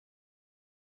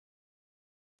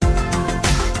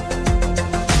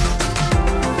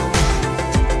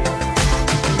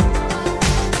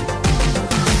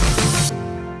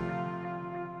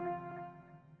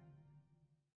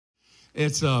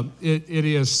It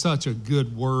is such a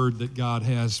good word that God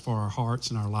has for our hearts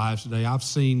and our lives today. I've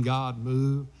seen God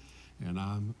move, and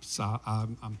I'm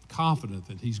confident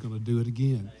that He's going to do it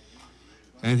again.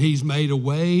 And He's made a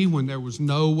way when there was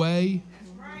no way.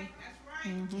 That's right. That's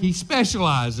right. Mm-hmm. He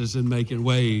specializes in making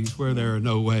ways where there are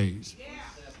no ways. Yeah.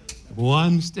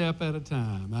 One step at a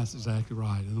time. That's exactly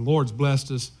right. And the Lord's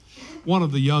blessed us. One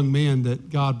of the young men that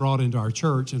God brought into our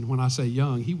church, and when I say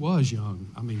young, he was young.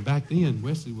 I mean, back then,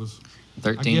 Wesley was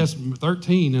 13. I guess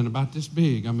 13 and about this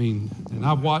big. I mean, and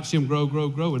I've watched him grow,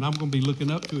 and I'm going to be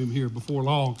looking up to him here before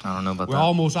long. I don't know about We're that. We're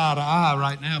almost eye to eye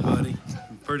right now, buddy.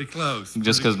 Pretty close.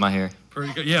 Just because my hair.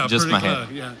 Pretty good. Yeah, just pretty my close.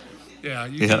 hair. Yeah.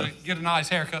 You get a nice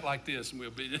haircut like this, and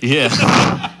we'll be there. Yeah.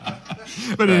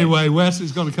 But anyway,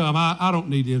 Wesley's going to come. I don't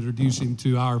need to introduce him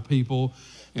to our people,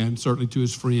 and certainly to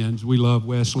his friends. We love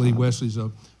Wesley. Wesley's a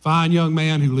fine young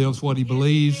man who lives what he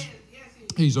believes.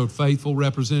 He's a faithful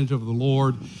representative of the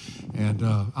Lord, and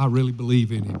I really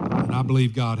believe in him. And I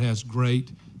believe God has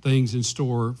great things in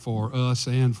store for us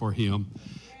and for him.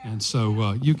 And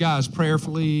so you guys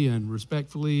prayerfully and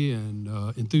respectfully and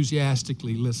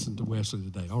enthusiastically listen to Wesley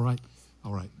today. All right?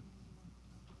 All right.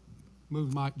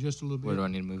 Move the mic just a little bit. Where do I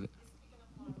need to move it?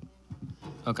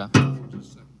 Okay.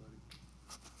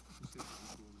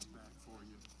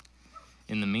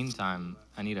 In the meantime,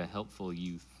 I need a helpful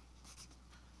youth.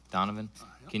 Donovan,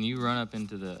 can you run up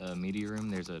into the media room?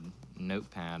 There's a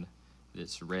notepad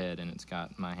that's red, and it's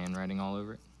got my handwriting all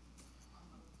over it.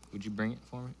 Would you bring it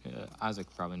for me? Isaac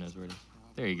probably knows where it is.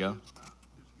 There you go.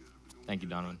 Thank you,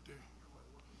 Donovan.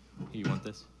 You want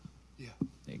this? Yeah.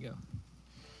 There you go.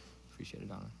 Appreciate it,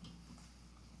 Donovan.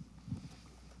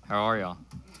 How are y'all?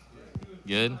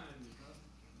 Good?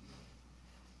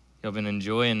 Y'all been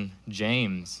enjoying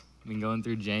James? Been going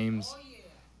through James?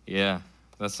 Yeah.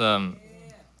 That's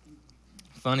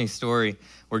funny story.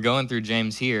 We're going through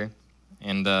James here,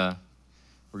 and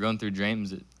we're going through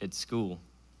James at school.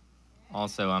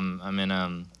 Also, I'm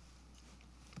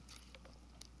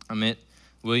at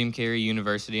William Carey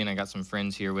University, and I got some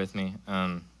friends here with me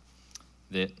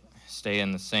that stay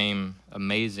in the same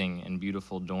amazing and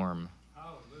beautiful dorm.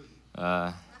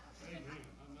 No,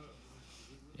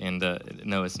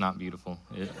 it's not beautiful.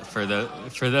 For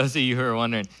those of you who are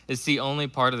wondering, it's the only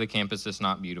part of the campus that's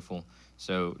not beautiful.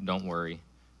 So don't worry.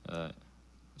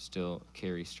 Still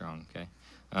Carey strong, okay?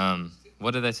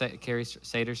 What did they say? Carey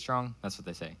Satyr strong? That's what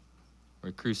they say.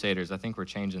 We're Crusaders. I think we're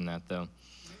changing that though.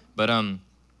 But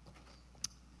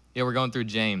yeah, we're going through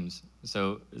James.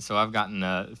 So I've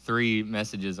gotten 3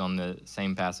 messages on the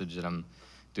same passage that I'm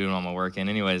doing all my work in.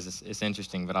 Anyways, it's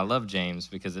interesting. But I love James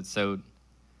because it's so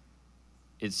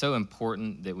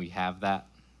important that we have that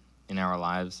in our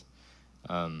lives,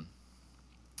 and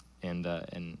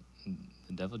the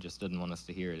devil just doesn't want us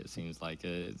to hear it. It seems like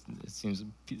it seems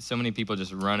so many people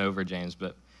just run over James,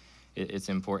 but it's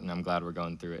important. I'm glad we're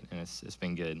going through it, and it's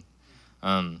been good.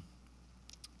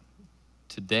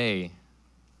 Today,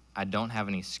 I don't have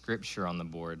any scripture on the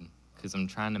board because I'm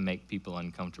trying to make people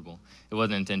uncomfortable. It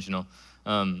wasn't intentional,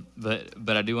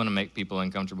 but I do want to make people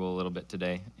uncomfortable a little bit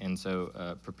today, and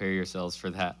so prepare yourselves for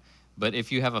that. But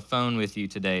if you have a phone with you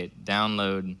today,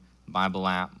 download Bible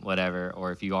app, whatever,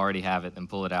 or if you already have it, then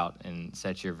pull it out and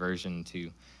set your version to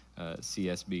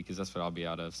CSB, because that's what I'll be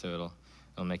out of, so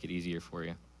it'll make it easier for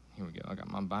you. Here we go. I got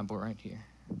my Bible right here.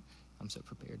 I'm so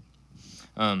prepared.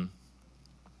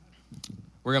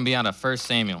 We're going to be out of 1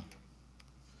 Samuel.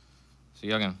 So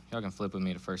y'all can flip with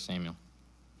me to 1 Samuel.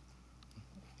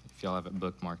 If y'all have it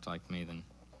bookmarked like me, then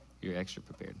you're extra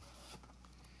prepared.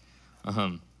 We're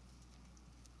going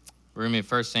to be at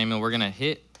 1 Samuel. We're going to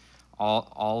hit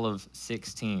all of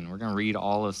 16. We're going to read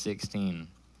all of 16.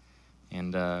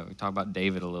 And we talk about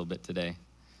David a little bit today.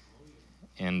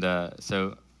 And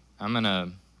so I'm going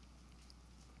to...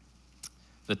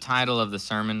 The title of the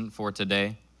sermon for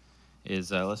today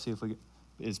is, let's see if we get,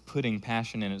 is Putting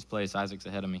Passion in Its Place. Isaac's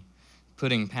ahead of me.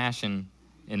 Putting passion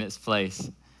in its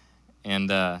place. And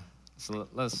so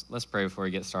let's pray before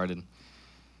we get started.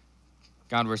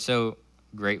 God, we're so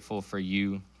grateful for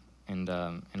you and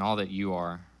all that you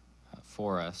are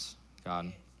for us,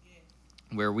 God.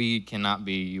 Where we cannot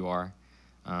be, you are.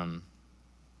 And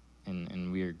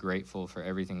we are grateful for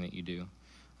everything that you do.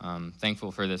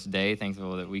 Thankful for this day.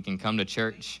 Thankful that we can come to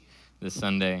church this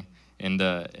Sunday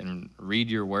and read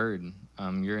your word,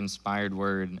 your inspired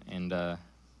word, and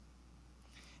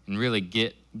really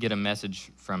get a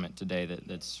message from it today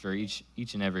that's for each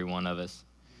and every one of us,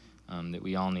 that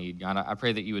we all need. God, I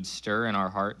pray that you would stir in our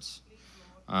hearts,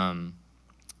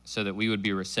 so that we would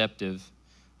be receptive,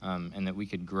 and that we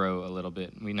could grow a little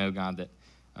bit. We know, God, that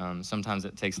Sometimes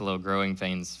it takes a little growing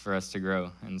pains for us to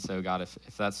grow. And so, God,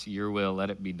 if that's your will, let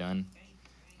it be done.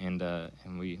 And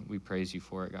we praise you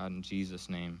for it, God, in Jesus'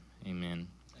 name. Amen.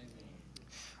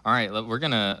 All right, we're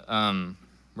gonna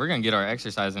get our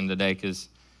exercise in today because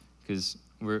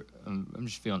I'm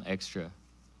just feeling extra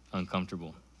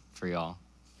uncomfortable for y'all.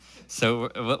 So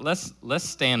let's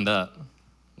stand up.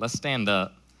 Let's stand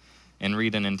up and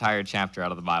read an entire chapter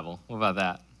out of the Bible. What about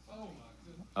that?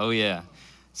 Oh yeah.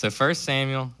 So 1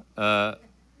 Samuel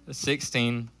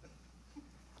 16,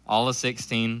 all of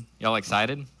 16. Y'all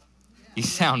excited? You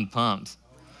sound pumped.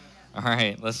 All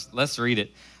right, let's read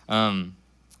it. Starting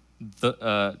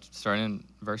in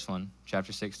verse 1,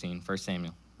 chapter 16, 1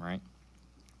 Samuel, right?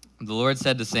 The Lord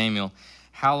said to Samuel,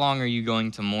 "How long are you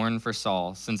going to mourn for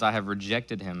Saul, since I have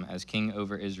rejected him as king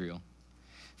over Israel?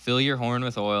 Fill your horn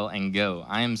with oil and go.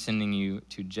 I am sending you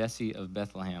to Jesse of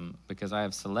Bethlehem, because I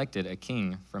have selected a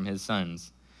king from his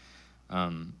sons."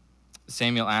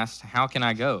 Samuel asked, "How can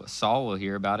I go? Saul will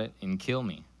hear about it and kill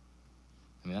me."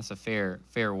 I mean, that's a fair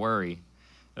worry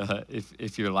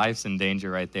if your life's in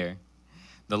danger right there.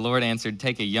 The Lord answered,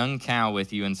 "Take a young cow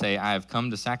with you and say, 'I have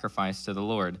come to sacrifice to the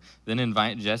Lord.' Then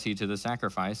invite Jesse to the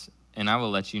sacrifice, and I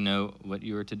will let you know what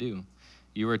you are to do.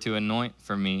 You are to anoint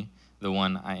for me the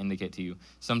one I indicate to you."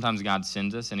 Sometimes God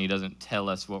sends us, and he doesn't tell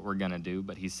us what we're going to do,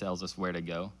 but he tells us where to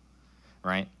go,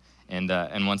 right? And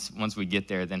once we get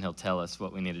there, then he'll tell us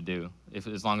what we need to do.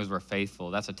 As long as we're faithful,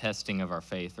 that's a testing of our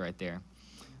faith right there.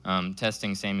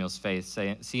 Testing Samuel's faith,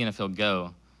 seeing if he'll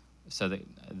go, so that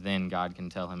then God can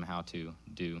tell him how to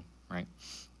do, right?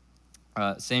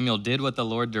 Samuel did what the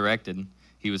Lord directed.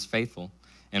 He was faithful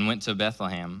and went to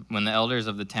Bethlehem. When the elders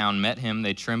of the town met him,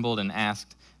 they trembled and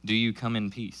asked, "Do you come in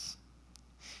peace?"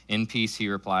 "In peace," he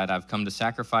replied. "I've come to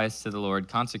sacrifice to the Lord.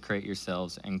 Consecrate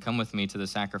yourselves and come with me to the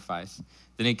sacrifice."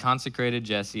 Then he consecrated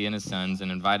Jesse and his sons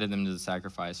and invited them to the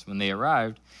sacrifice. When they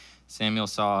arrived, Samuel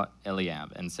saw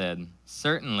Eliab and said,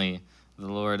 "Certainly the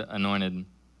Lord's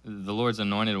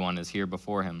anointed one is here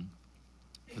before him."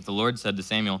 But the Lord said to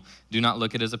Samuel, "Do not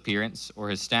look at his appearance or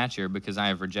his stature, because I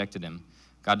have rejected him."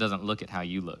 God doesn't look at how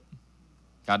you look.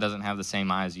 God doesn't have the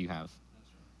same eyes you have,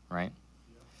 right?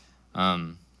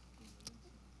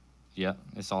 Yeah,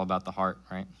 it's all about the heart,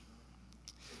 right?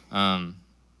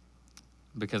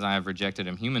 Because I have rejected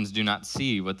him. Humans do not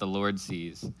see what the Lord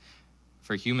sees.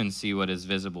 For humans see what is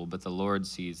visible, but the Lord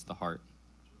sees the heart.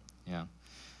 Yeah.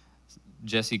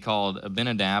 Jesse called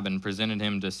Abinadab and presented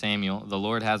him to Samuel. "The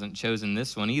Lord hasn't chosen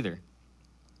this one either,"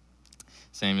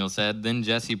 Samuel said. Then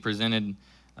Jesse presented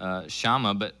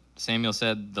Shammah, but Samuel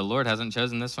said, "The Lord hasn't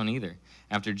chosen this one either."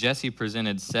 After Jesse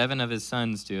presented 7 of his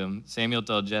sons to him, Samuel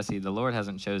told Jesse, "The Lord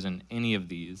hasn't chosen any of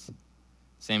these."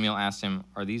 Samuel asked him,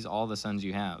 "Are these all the sons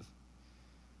you have?"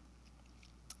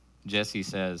 Jesse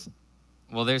says,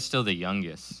 "Well, they're still the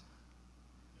youngest."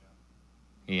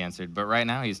 He answered, "But right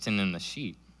now he's tending the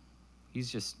sheep.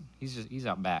 He's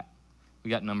out back. We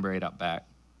got number 8 out back."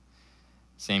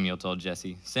 Samuel told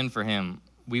Jesse, "Send for him.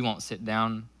 We won't sit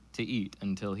down to eat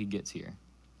until he gets here."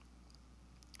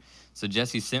 So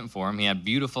Jesse sent for him. He had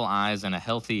beautiful eyes and a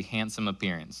healthy, handsome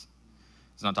appearance.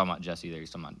 He's not talking about Jesse there.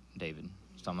 He's talking about David.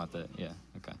 He's talking about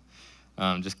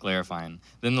okay. Just clarifying.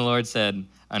 Then the Lord said,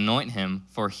 "Anoint him,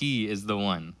 for he is the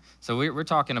one." So we're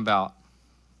talking about,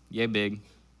 yay big,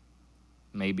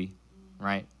 maybe,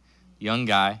 right? Young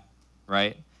guy,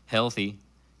 right? Healthy,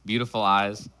 beautiful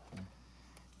eyes.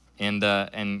 And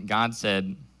God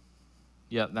said,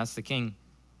 "Yep, that's the king.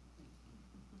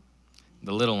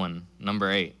 The little one, number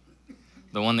 8.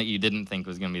 The one that you didn't think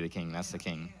was going to be the king. That's the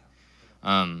king."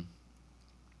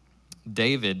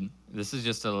 David, this is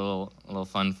just a little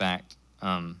fun fact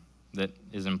that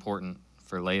is important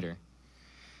for later.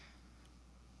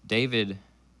 David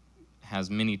has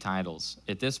many titles.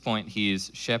 At this point, he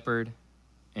is shepherd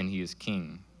and he is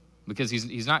king. Because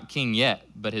he's not king yet,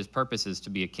 but his purpose is to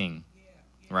be a king,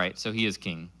 right? So he is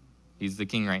king. He's the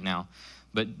king right now.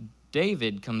 But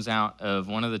David comes out of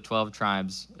one of the 12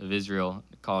 tribes of Israel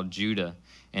called Judah.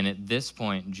 And at this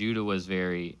point, Judah was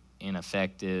very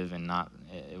ineffective and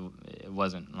it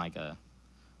wasn't like the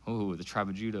tribe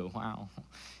of Judah, wow.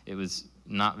 It was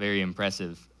not very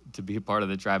impressive to be a part of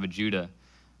the tribe of Judah.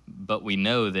 But we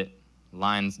know that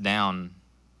lines down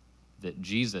that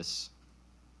Jesus,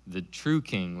 the true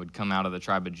king, would come out of the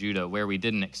tribe of Judah where we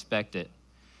didn't expect it.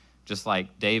 Just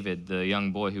like David, the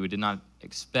young boy who did not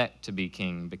expect to be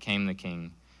king, became the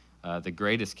king, the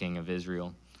greatest king of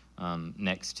Israel,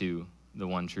 next to the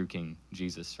one true king,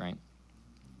 Jesus, right?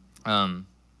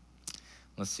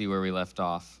 Let's see where we left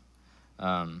off.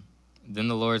 Then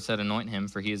the Lord said, "Anoint him,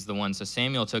 for he is the one." So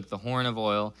Samuel took the horn of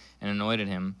oil and anointed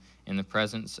him, in the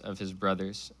presence of his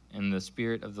brothers, and the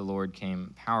Spirit of the Lord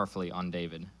came powerfully on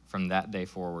David from that day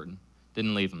forward.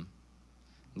 Didn't leave him.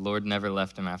 The Lord never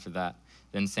left him after that.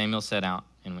 Then Samuel set out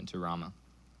and went to Ramah.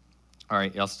 All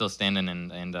right, y'all still standing,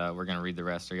 and we're going to read the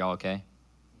rest. Are y'all okay?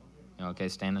 Y'all okay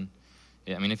standing?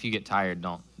 Yeah, I mean, if you get tired,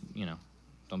 don't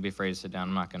be afraid to sit down.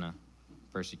 I'm not going to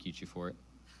persecute you for it.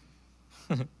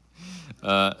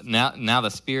 Now the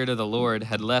Spirit of the Lord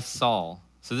had left Saul.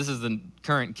 So this is the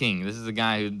current king. This is the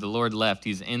guy who the Lord left.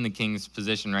 He's in the king's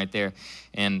position right there.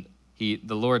 And the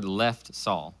Lord left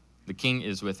Saul. The king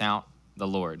is without the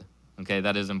Lord. Okay,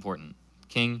 that is important.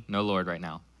 King, no Lord right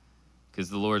now. Because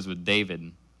the Lord's with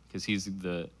David, because he's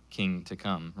the king to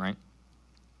come, right?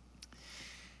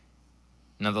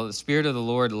 Now the Spirit of the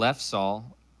Lord left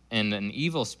Saul, and an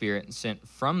evil spirit sent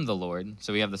from the Lord.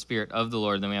 So we have the Spirit of the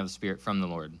Lord, then we have the Spirit from the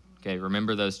Lord. Okay,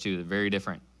 remember those two. They're very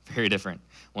different. Very different.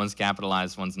 One's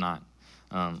capitalized, one's not.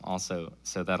 Also,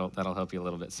 so that'll help you a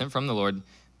little bit. Sent from the Lord,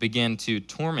 began to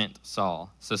torment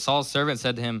Saul. So Saul's servant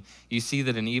said to him, "You see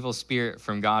that an evil spirit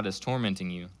from God is tormenting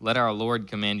you. Let our Lord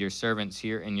command your servants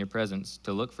here in your presence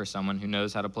to look for someone who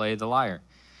knows how to play the lyre.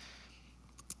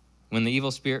 When the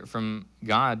evil spirit from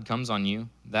God comes on you,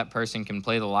 that person can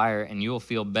play the lyre and you will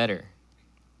feel better."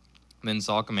 Then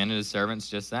Saul commanded his servants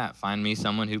just that. "Find me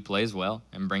someone who plays well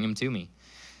and bring him to me."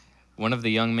 One of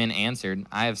the young men answered,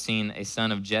 "I have seen a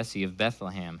son of Jesse of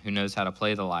Bethlehem who knows how to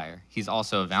play the lyre. He's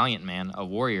also a valiant man, a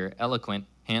warrior, eloquent,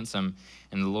 handsome,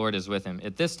 and the Lord is with him."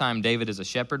 At this time, David is a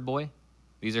shepherd boy.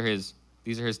 These are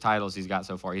his titles he's got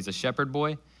so far. He's a shepherd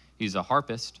boy. He's a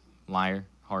harpist, lyre,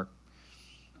 harp.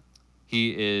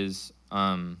 He is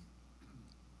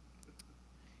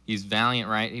he's valiant,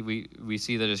 right? We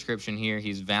see the description here.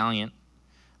 He's valiant.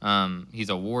 He's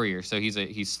a warrior. So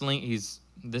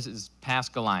this is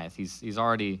past Goliath. He's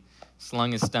already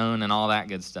slung his stone and all that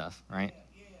good stuff, right?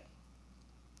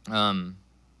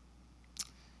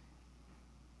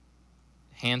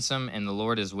 Handsome, and the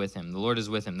Lord is with him. The Lord is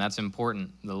with him. That's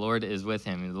important. The Lord is with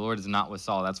him. The Lord is not with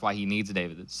Saul. That's why he needs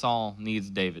David. Saul needs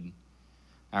David.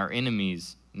 Our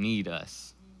enemies need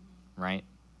us, right?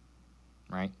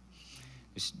 Right?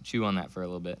 Just chew on that for a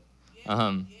little bit.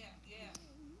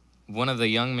 One of the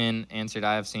young men answered,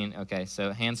 "I have seen," okay,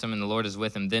 so handsome and the Lord is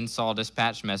with him. Then Saul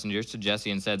dispatched messengers to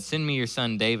Jesse and said, "Send me your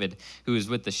son David, who is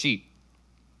with the sheep."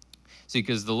 See,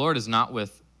 because the Lord is not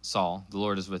with Saul, the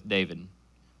Lord is with David.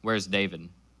 Where's David?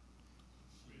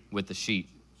 With the sheep.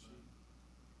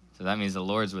 So that means the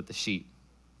Lord's with the sheep,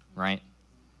 right?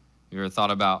 You ever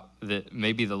thought about that?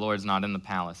 Maybe the Lord's not in the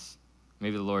palace.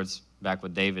 Maybe the Lord's back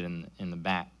with David in the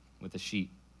back with the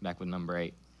sheep, back with number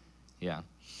 8. Yeah.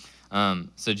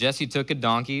 So Jesse took a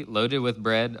donkey loaded with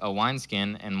bread, a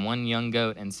wineskin, and one young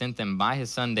goat, and sent them by his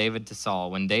son David to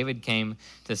Saul. When David came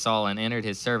to Saul and entered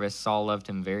his service, Saul loved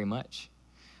him very much.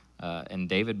 And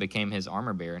David became his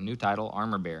armor bearer. New title,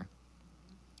 armor bearer.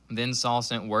 Then Saul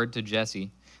sent word to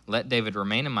Jesse, "Let David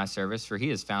remain in my service, for he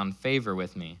has found favor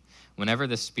with me." Whenever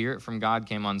the Spirit from God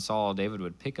came on Saul, David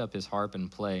would pick up his harp and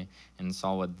play, and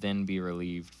Saul would then be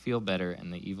relieved, feel better,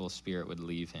 and the evil spirit would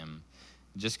leave him.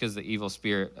 Just because the evil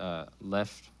spirit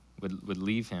would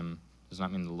leave him does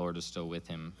not mean the Lord is still with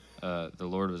him. The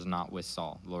Lord was not with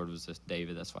Saul. The Lord was with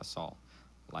David. That's why Saul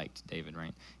liked David,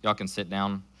 right? Y'all can sit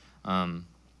down.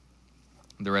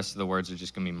 The rest of the words are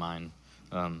just going to be mine.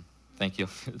 Thank you.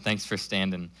 Thanks for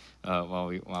standing while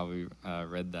we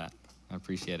read that. I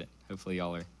appreciate it. Hopefully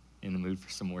y'all are in the mood for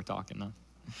some more talking,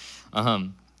 huh?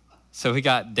 So we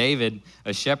got David,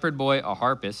 a shepherd boy, a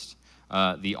harpist,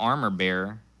 the armor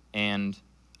bearer, and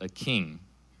a king.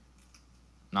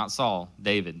 Not Saul,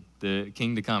 David, the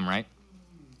king to come, right?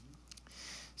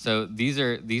 So these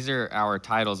are our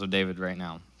titles of David right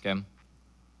now, okay?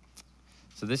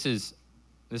 So this is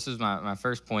my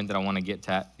first point that I want to get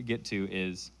to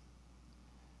is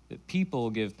that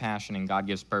people give passion and God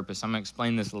gives purpose. I'm going to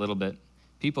explain this a little bit.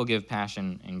 People give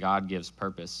passion and God gives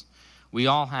purpose. We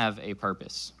all have a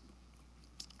purpose.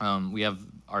 We have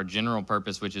our general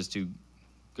purpose, which is to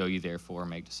go ye therefore,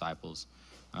 make disciples,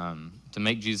 to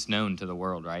make Jesus known to the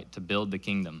world, right? To build the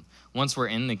kingdom. Once we're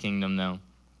in the kingdom, though,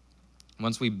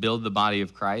 once we build the body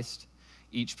of Christ,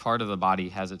 each part of the body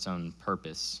has its own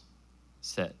purpose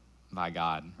set by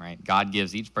God, right? God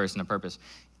gives each person a purpose.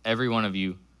 Every one of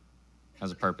you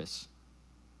has a purpose.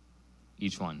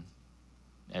 Each one.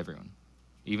 Everyone.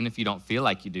 Even if you don't feel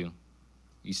like you do,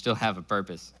 you still have a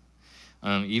purpose.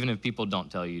 Even if people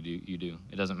don't tell you you do.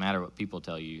 It doesn't matter what people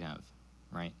tell you have,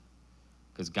 right?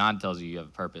 Because God tells you have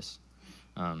a purpose.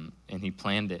 And he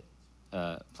planned it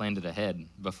ahead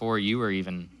before you were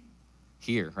even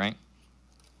here, right?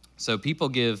 So people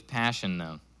give passion,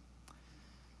 though.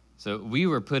 So we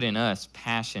were put in us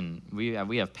passion. We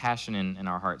have passion in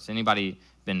our hearts. Anybody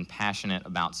been passionate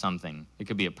about something? It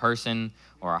could be a person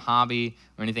or a hobby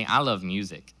or anything. I love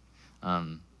music.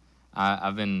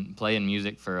 I've been playing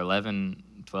music for 11,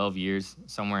 12 years,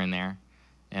 somewhere in there,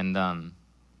 and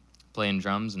playing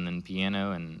drums and then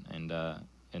piano and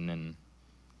then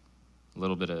a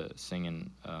little bit of singing,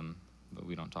 but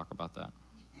we don't talk about that.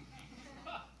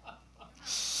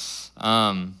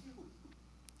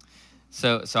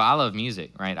 So I love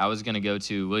music, right? I was going to go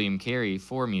to William Carey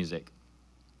for music.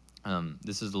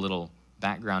 This is a little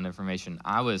background information.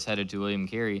 I was headed to William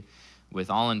Carey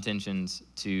with all intentions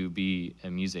to be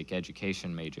a music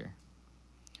education major,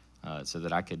 so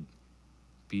that I could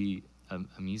be a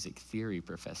music theory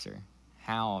professor.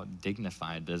 How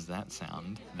dignified does that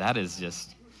sound? That is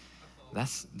just,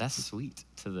 that's sweet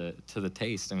to the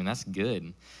taste. I mean, that's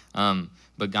good.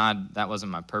 But God, that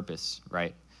wasn't my purpose,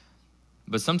 right?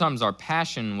 But sometimes our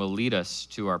passion will lead us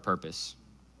to our purpose.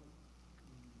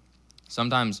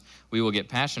 Sometimes we will get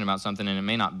passionate about something and it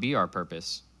may not be our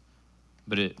purpose,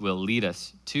 but it will lead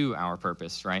us to our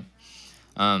purpose, right?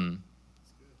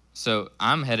 So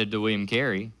I'm headed to William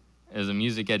Carey as a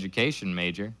music education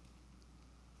major,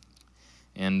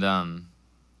 and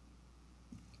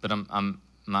but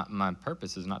my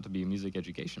purpose is not to be a music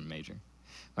education major.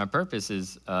 My purpose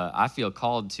is I feel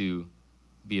called to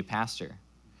be a pastor.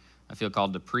 I feel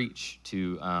called to preach,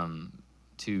 to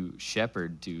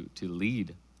shepherd, to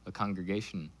lead a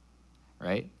congregation,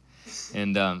 right?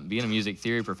 And being a music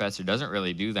theory professor doesn't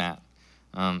really do that.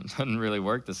 Doesn't really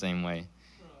work the same way.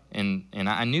 And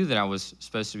I knew that I was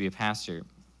supposed to be a pastor,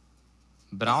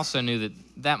 but I also knew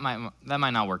that might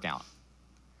not work out.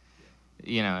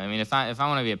 You know, I mean, if I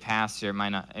want to be a pastor,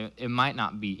 it might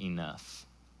not be enough.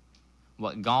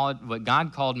 What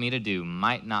God called me to do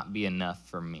might not be enough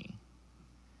for me.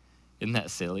 Isn't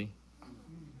that silly?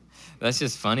 That's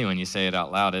just funny when you say it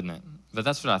out loud, isn't it? But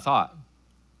that's what I thought.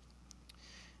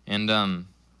 And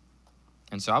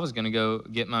so I was going to go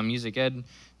get my music ed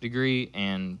degree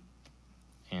and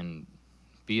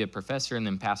be a professor and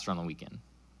then pastor on the weekend,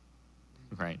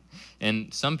 right?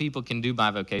 And some people can do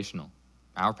bivocational.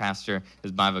 Our pastor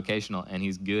is bivocational, and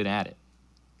he's good at it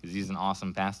because he's an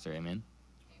awesome pastor, amen?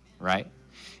 Right?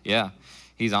 Yeah,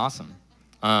 he's awesome.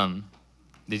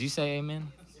 Did you say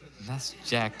amen? That's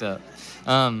jacked up.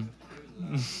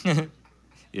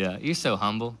 Yeah, you're so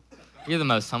humble. You're the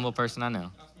most humble person I know.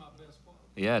 That's my best part.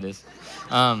 Yeah, it is.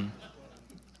 That's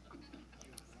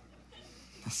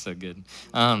so good.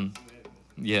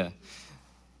 Yeah.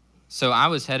 So I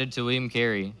was headed to William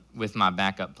Carey with my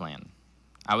backup plan.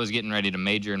 I was getting ready to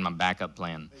major in my backup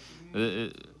plan.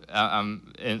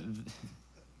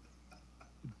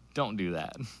 Don't do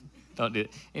that. Don't do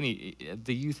it.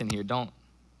 The youth in here, don't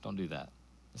do that.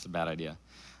 It's a bad idea.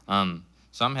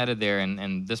 So I'm headed there,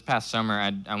 and this past summer,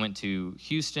 I went to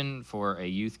Houston for a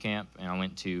youth camp, and I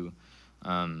went to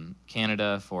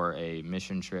Canada for a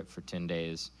mission trip for 10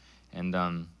 days. And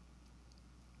I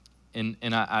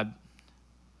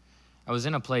was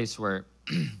in a place where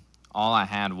all I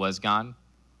had was God,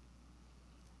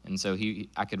 and so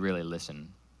I could really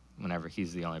listen whenever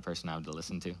he's the only person I have to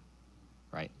listen to,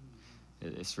 right?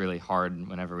 It's really hard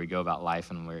whenever we go about life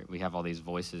and we have all these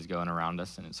voices going around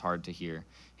us, and it's hard to hear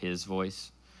his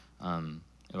voice.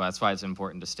 That's why it's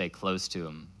important to stay close to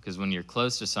him, because when you're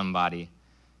close to somebody,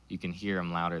 you can hear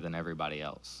him louder than everybody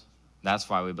else. That's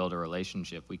why we build a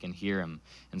relationship. We can hear him,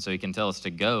 and so he can tell us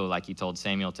to go like he told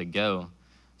Samuel to go,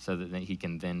 so that he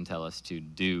can then tell us to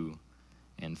do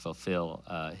and fulfill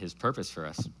his purpose for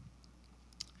us.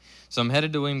 So I'm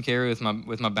headed to William Carey with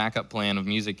my backup plan of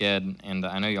music ed, and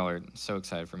I know y'all are so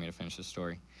excited for me to finish this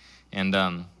story. And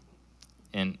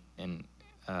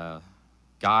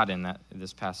God in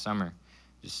this past summer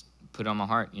just put on my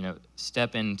heart,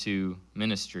 step into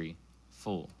ministry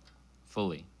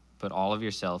fully. Put all of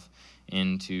yourself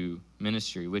into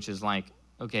ministry, which is like,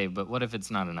 okay, but what if it's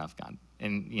not enough, God?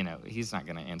 And he's not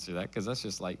going to answer that, because that's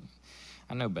just like,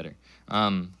 I know better.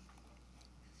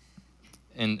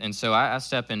 And so I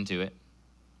step into it,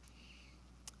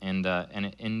 and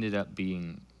it ended up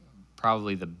being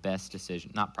probably the best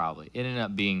decision. Not probably. It ended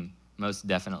up being most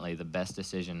definitely the best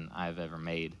decision I've ever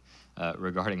made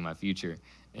regarding my future.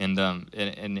 And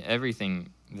everything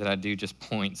that I do just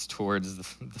points towards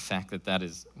the fact that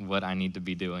is what I need to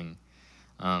be doing.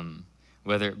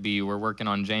 Whether it be we're working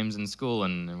on James in school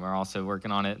and we're also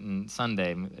working on it on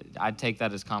Sunday, I take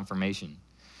that as confirmation.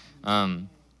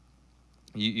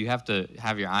 You have to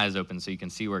have your eyes open so you can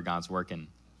see where God's working,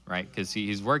 right? Because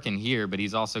he's working here, but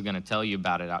he's also going to tell you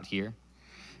about it out here.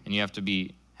 And you have to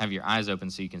have your eyes open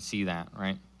so you can see that,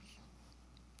 right?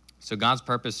 So God's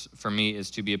purpose for me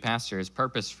is to be a pastor. His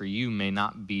purpose for you may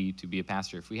not be to be a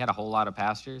pastor. If we had a whole lot of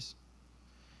pastors,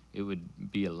 it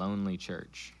would be a lonely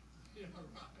church.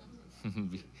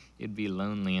 It'd be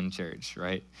lonely in church,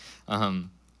 right?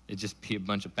 It'd just be a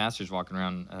bunch of pastors walking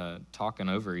around talking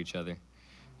over each other.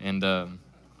 And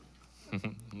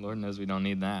Lord knows we don't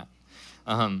need that.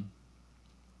 I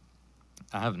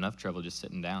have enough trouble just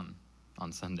sitting down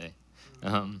on Sunday.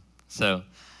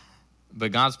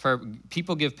 But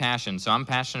people give passion. So I'm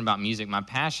passionate about music. My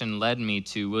passion led me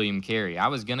to William Carey. I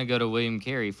was going to go to William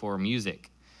Carey for music.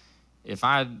 If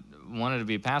I wanted to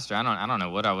be a pastor, I don't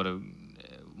know what I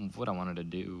wanted to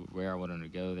do, where I wanted to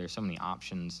go. There's so many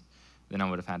options. Then I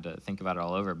would have had to think about it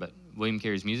all over. But William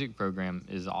Carey's music program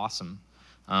is awesome.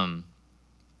 And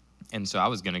so I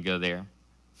was going to go there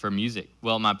for music.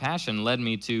 Well, my passion led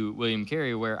me to William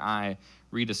Carey, where I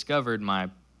rediscovered my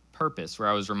purpose, where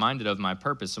I was reminded of my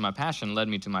purpose. So my passion led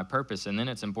me to my purpose, and then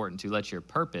it's important to let your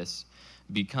purpose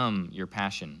become your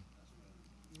passion.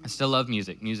 I still love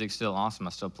music. Music's still awesome.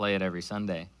 I still play it every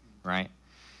Sunday, right?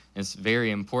 It's very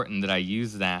important that I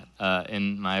use that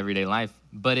in my everyday life,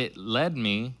 but it led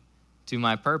me to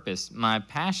my purpose. My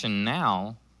passion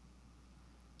now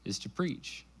is to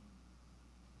preach,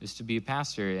 is to be a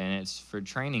pastor, and it's for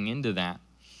training into that.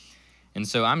 And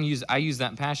so I use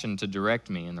that passion to direct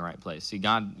me in the right place. See,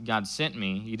 God sent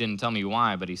me. He didn't tell me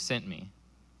why, but he sent me.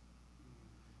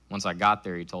 Once I got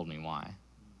there, he told me why,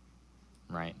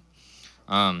 right?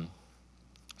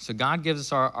 So God gives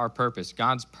us our purpose.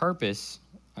 God's purpose,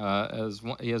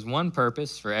 he has one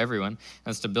purpose for everyone.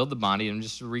 That's to build the body. And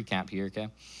just to recap here, okay?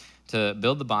 To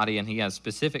build the body, and he has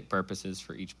specific purposes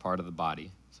for each part of the body.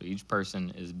 So each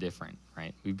person is different,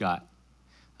 right? We've got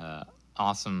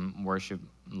awesome worship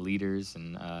leaders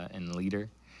and leader,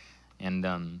 and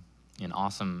an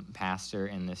awesome pastor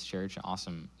in this church,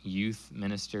 awesome youth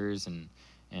ministers, and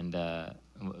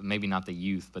maybe not the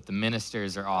youth, but the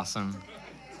ministers are awesome.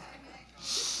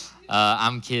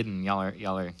 I'm kidding.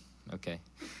 Y'all are okay.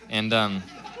 And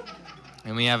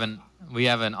we have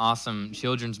an awesome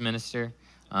children's minister,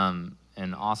 an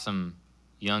awesome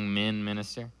young men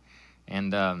minister,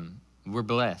 and we're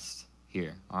blessed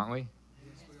here, aren't we?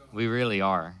 We really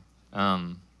are.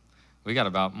 We got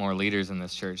about more leaders in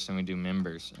this church than we do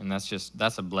members, and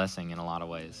that's a blessing in a lot of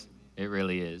ways. It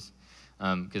really is.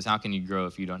 Because how can you grow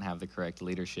if you don't have the correct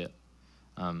leadership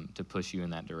to push you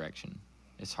in that direction?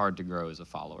 It's hard to grow as a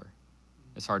follower.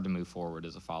 It's hard to move forward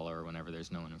as a follower whenever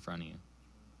there's no one in front of you,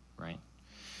 right?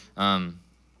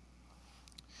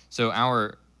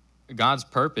 So God's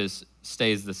purpose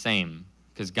stays the same,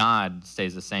 because God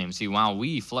stays the same. See, while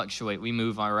we fluctuate, we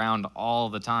move around all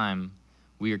the time,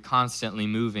 we are constantly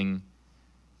moving,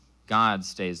 God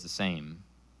stays the same.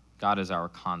 God is our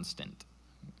constant.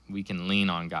 We can lean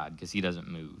on God because he doesn't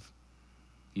move.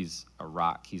 He's a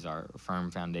rock. He's our firm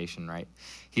foundation, right?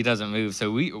 He doesn't move.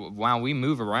 So while we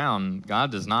move around,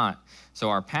 God does not. So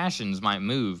our passions might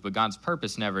move, but God's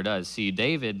purpose never does. See,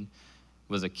 David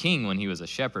was a king when he was a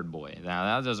shepherd boy. Now,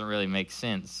 that doesn't really make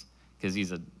sense because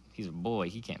he's a boy.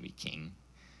 He can't be king.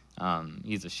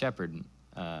 He's a shepherd.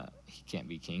 He can't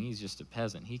be king. He's just a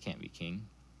peasant. He can't be king.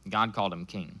 God called him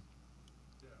king.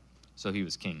 So he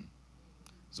was king.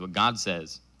 So what God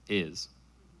says is.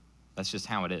 That's just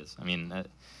how it is. I mean,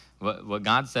 what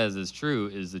God says is true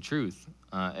is the truth.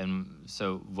 And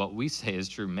so what we say is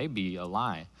true may be a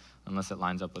lie unless it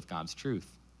lines up with God's truth,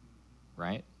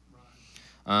 right?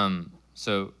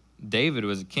 So David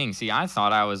was a king. See, I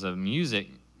thought I was a music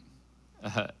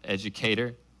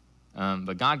educator,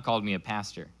 but God called me a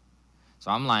pastor.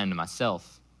 So I'm lying to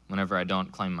myself whenever I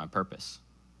don't claim my purpose,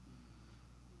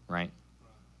 right?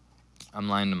 I'm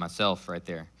lying to myself right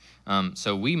there.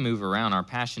 So we move around. Our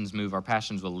passions move. Our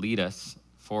passions will lead us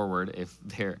forward if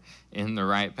they're in the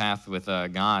right path with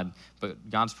God. But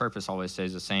God's purpose always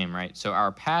stays the same, right? So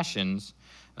our passions,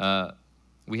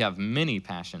 we have many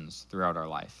passions throughout our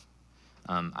life.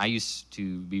 I used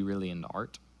to be really into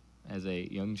art as a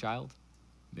young child.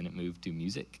 Then it moved to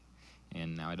music,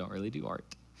 and now I don't really do art.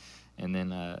 And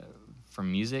then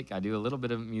from music, I do a little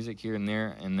bit of music here and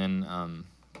there, and then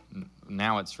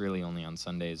now it's really only on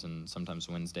Sundays and sometimes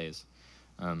Wednesdays.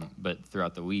 But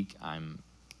throughout the week, I'm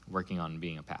working on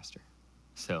being a pastor.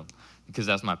 So, because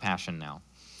that's my passion now.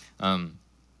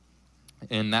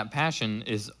 And that passion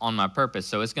is on my purpose,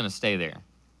 so it's going to stay there.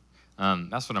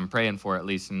 That's what I'm praying for, at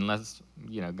least, unless,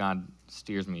 God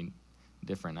steers me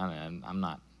different. I'm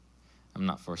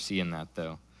not foreseeing that,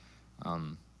 though.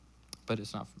 But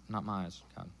it's not my eyes,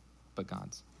 God, but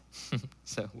God's.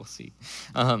 So we'll see.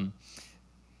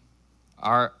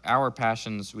 our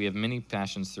passions, we have many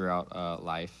passions throughout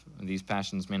life. These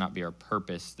passions may not be our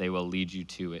purpose. They will lead you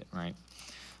to it, right?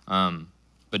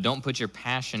 But don't put your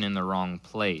passion in the wrong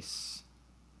place.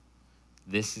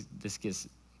 This gets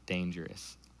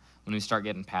dangerous. When we start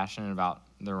getting passionate about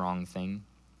the wrong thing.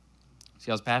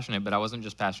 See, I was passionate, but I wasn't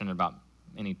just passionate about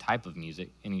any type of music,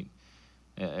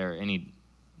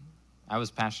 I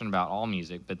was passionate about all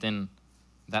music, but then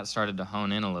that started to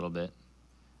hone in a little bit.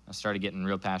 I started getting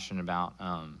real passionate about,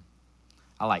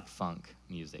 I like funk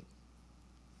music.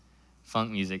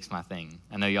 Funk music's my thing.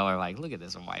 I know y'all are like, look at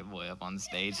this white boy up on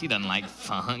stage. He doesn't like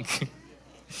funk.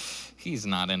 He's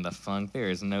not into funk. There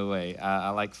is no way. I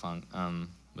like funk,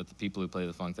 but the people who play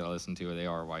the funk that I listen to, they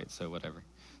are white, so whatever.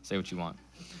 Say what you want.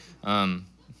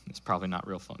 It's probably not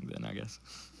real funk then, I guess.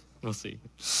 We'll see.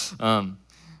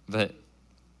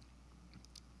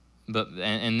 But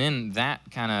then that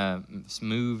kind of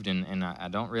moved, and I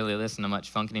don't really listen to much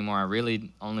funk anymore. I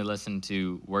really only listen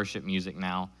to worship music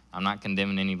now. I'm not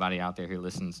condemning anybody out there who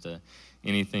listens to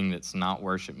anything that's not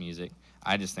worship music.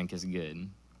 I just think it's good.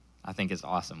 I think it's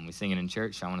awesome. We sing it in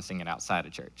church. I want to sing it outside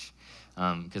of church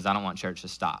because I don't want church to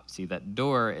stop. See, that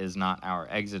door is not our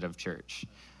exit of church.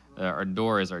 Our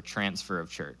door is our transfer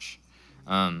of church.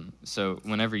 So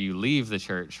whenever you leave the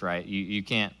church, right, you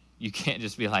can't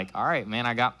just be like, all right, man,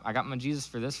 I got my Jesus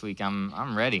for this week.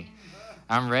 I'm ready.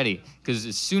 I'm ready. Because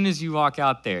as soon as you walk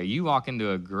out there, you walk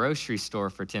into a grocery store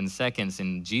for 10 seconds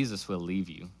and Jesus will leave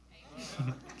you.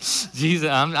 Jesus,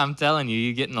 I'm telling you,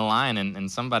 you get in the line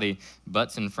and somebody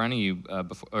butts in front of you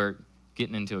before, or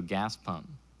getting into a gas pump.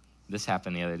 This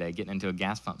happened the other day, getting into a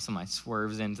gas pump. Somebody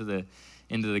swerves into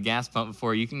the gas pump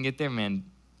before you can get there, man.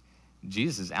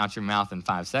 Jesus is out your mouth in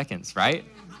 5 seconds, right?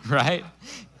 Right?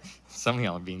 Some of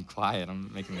y'all are being quiet.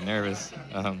 I'm making me nervous.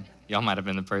 Y'all might have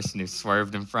been the person who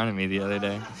swerved in front of me the other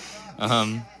day.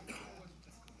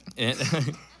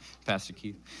 Pastor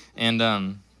Keith. And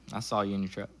I saw you in your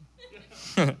truck.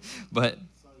 But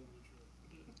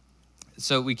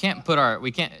so we can't put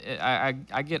I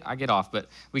get off, but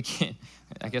we can't,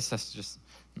 I guess that's just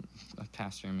a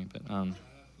pastor in me, but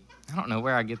I don't know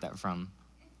where I get that from.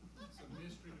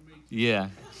 Yeah.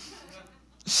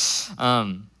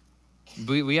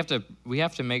 We have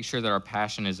to make sure that our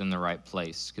passion is in the right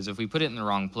place, because if we put it in the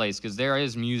wrong place, because there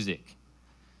is music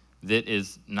that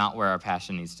is not where our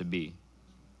passion needs to be.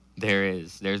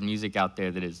 There's music out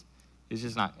there that it's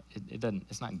just not,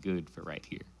 it's not good for right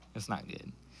here. It's not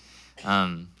good.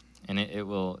 And it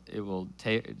will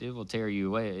tear you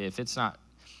away if it's not.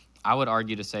 I would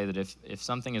argue to say that if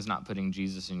something is not putting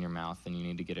Jesus in your mouth, then you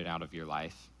need to get it out of your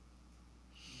life.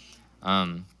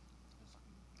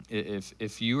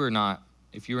 If you are not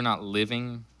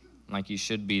living like you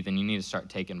should be, then you need to start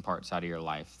taking parts out of your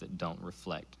life that don't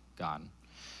reflect God.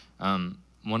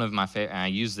 One of my favorite, I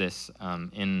use this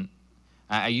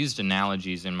I used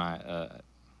analogies in my,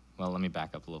 well, let me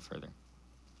back up a little further.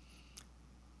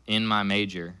 In my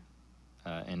major,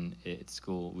 and at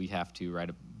school, we have to write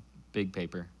a big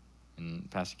paper, and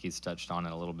Pastor Keith touched on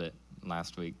it a little bit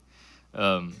last week.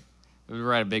 We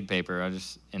write a big paper.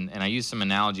 I used some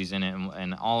analogies in it,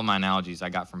 and all of my analogies I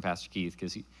got from Pastor Keith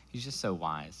because he's just so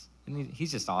wise. And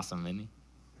he's just awesome, isn't he?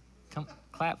 Come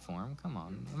clap for him. Come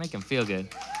on, make him feel good.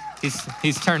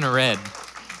 He's turning red.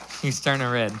 He's turning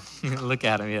red. Look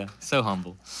at him, yeah. So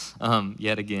humble.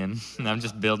 Yet again. I'm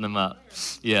just building him up.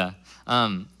 Yeah.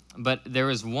 But there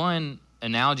was one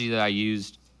analogy that I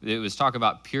used. It was talk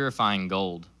about purifying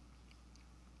gold.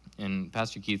 And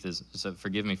Pastor Keith so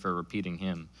forgive me for repeating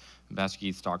him. Pastor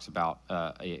Keith talks about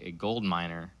a gold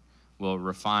miner will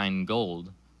refine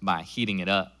gold by heating it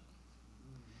up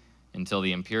until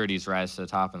the impurities rise to the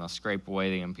top, and they'll scrape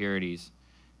away the impurities.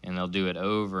 And they'll do it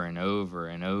over and over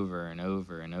and over and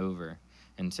over and over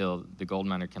until the gold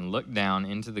miner can look down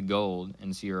into the gold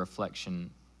and see a reflection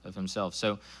of himself.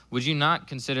 So would you not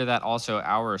consider that also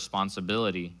our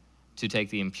responsibility to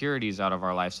take the impurities out of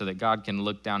our life so that God can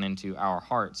look down into our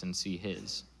hearts and see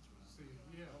his?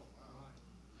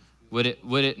 Would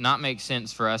it not make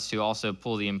sense for us to also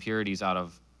pull the impurities out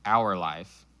of our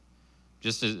life?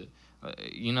 Just as,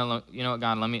 you know what,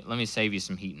 God, let me save you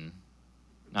some heating.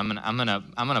 I'm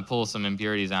gonna pull some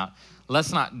impurities out.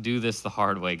 Let's not do this the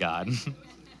hard way, God.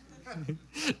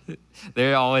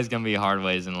 There are always gonna be hard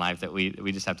ways in life that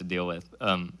we just have to deal with.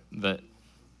 But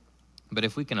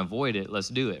if we can avoid it, let's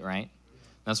do it, right?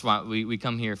 That's why we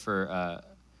come here for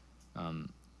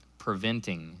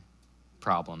preventing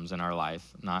problems in our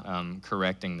life, not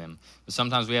correcting them. But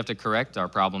sometimes we have to correct our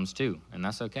problems too, and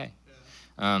that's okay.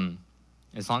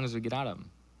 As long as we get out of them,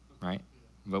 right?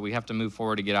 But we have to move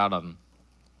forward to get out of them.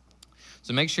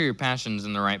 So make sure your passion's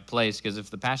in the right place, because if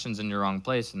the passion's in the wrong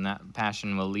place, then that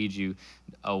passion will lead you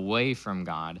away from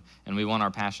God. And we want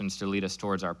our passions to lead us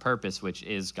towards our purpose, which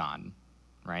is God,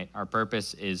 right? Our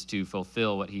purpose is to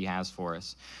fulfill what he has for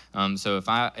us. So if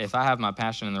I have my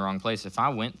passion in the wrong place, if I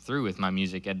went through with my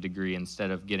music ed degree instead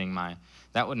of getting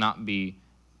that would not be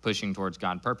pushing towards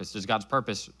God's purpose. Does God's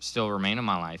purpose still remain in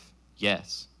my life?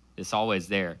 Yes. It's always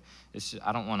there.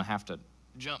 I don't want to have to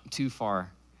jump too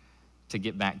far to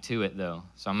get back to it, though.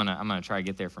 So I'm gonna try to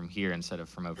get there from here instead of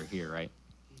from over here, right?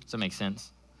 Does that make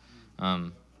sense?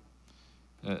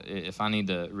 If I need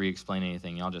to re-explain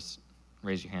anything, y'all just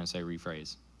raise your hand and say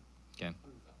rephrase. Okay?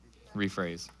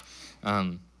 Rephrase.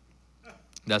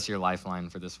 That's your lifeline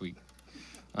for this week.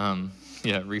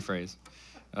 Yeah, rephrase.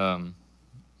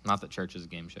 Not that church is a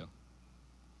game show.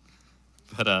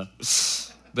 But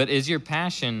is your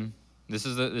passion... This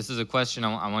is a question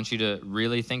I want you to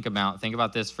really think about. Think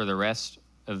about this for the rest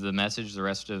of the message, the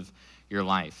rest of your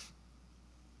life.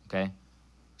 Okay?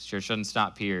 Church doesn't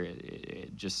stop here.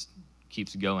 It just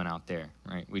keeps going out there,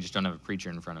 right? We just don't have a preacher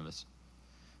in front of us.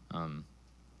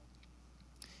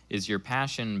 Is your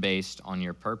passion based on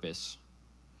your purpose,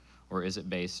 or is it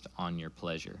based on your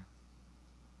pleasure?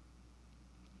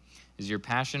 Is your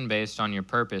passion based on your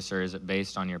purpose, or is it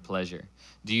based on your pleasure?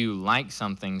 Do you like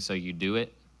something so you do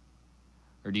it?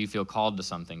 Or do you feel called to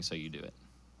something so you do it?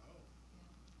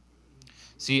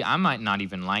 See, I might not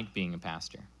even like being a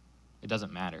pastor. It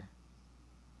doesn't matter.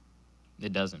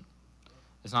 It doesn't.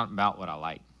 It's not about what I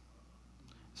like.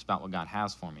 It's about what God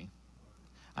has for me.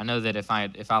 I know that if I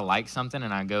like something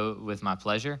and I go with my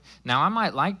pleasure, now I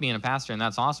might like being a pastor, and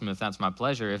that's awesome if that's my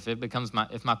pleasure.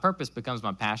 If my purpose becomes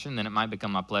my passion, then it might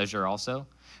become my pleasure also,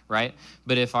 right?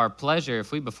 But if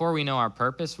before we know our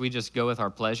purpose, we just go with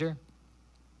our pleasure,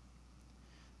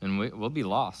 then we'll be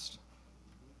lost.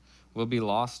 We'll be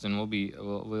lost, and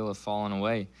we'll have fallen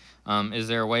away. Is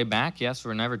there a way back? Yes,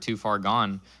 we're never too far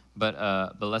gone,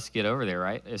 but let's get over there,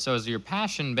 right? So is your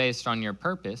passion based on your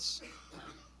purpose,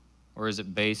 or is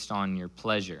it based on your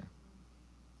pleasure?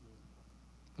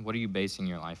 What are you basing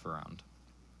your life around?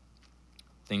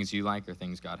 Things you like or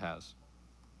things God has?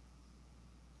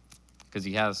 Because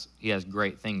he has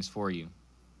great things for you.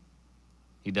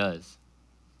 He does.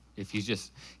 If you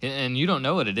and you don't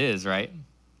know what it is, right?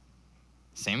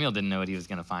 Samuel didn't know what he was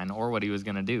going to find or what he was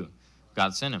going to do.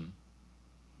 God sent him.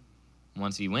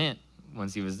 Once he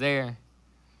was there,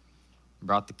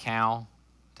 brought the cow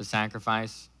to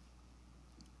sacrifice.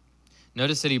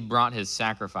 Notice that he brought his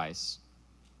sacrifice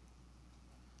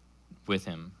with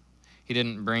him. He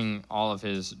didn't bring all of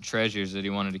his treasures that he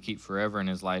wanted to keep forever in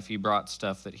his life. He brought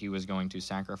stuff that he was going to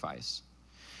sacrifice.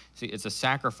 See, it's a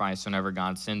sacrifice whenever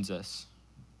God sends us.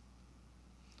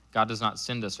 God does not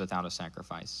send us without a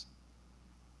sacrifice.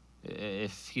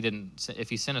 If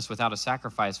he sent us without a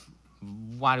sacrifice,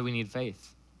 why do we need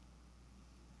faith?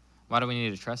 Why do we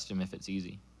need to trust him if it's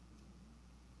easy?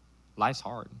 Life's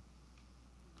hard.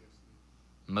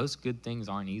 Most good things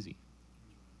aren't easy,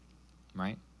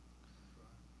 right?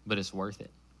 But it's worth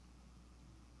it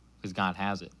because God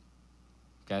has it,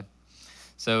 okay?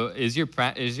 So is your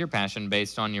passion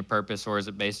based on your purpose, or is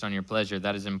it based on your pleasure?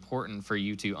 That is important for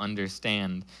you to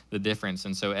understand the difference.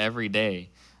 And so every day,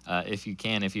 if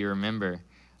you remember,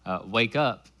 wake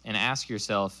up and ask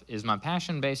yourself, is my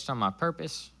passion based on my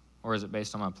purpose, or is it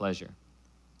based on my pleasure?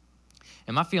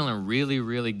 Am I feeling really,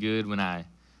 really good when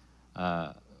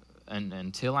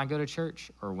until I go to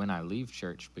church, or when I leave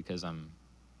church because I'm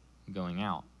going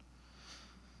out?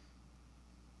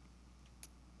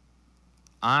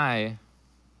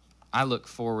 I look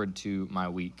forward to my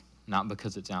week, not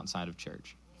because it's outside of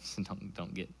church. So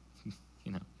don't get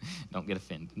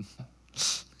offended.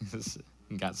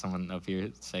 Got someone up here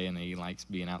saying that he likes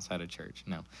being outside of church.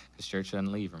 No, because church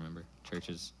doesn't leave, remember. Church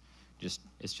is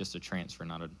just a transfer,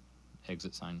 not an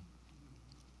exit sign.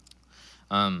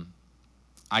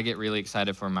 I get really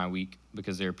excited for my week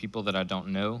because there are people that I don't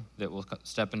know that will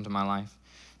step into my life,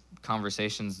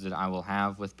 conversations that I will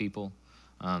have with people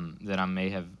that I may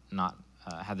have not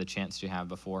had the chance to have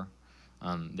before,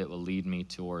 that will lead me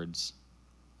towards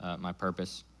my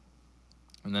purpose.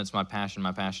 And that's my passion.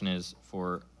 My passion is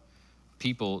for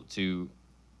people to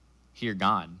hear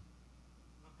God.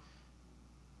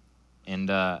 And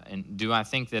do I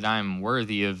think that I'm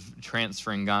worthy of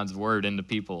transferring God's word into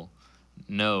people?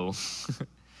 No,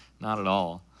 not at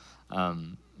all.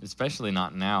 Especially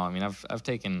not now. I mean,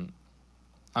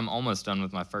 I'm almost done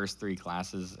with my first 3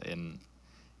 classes in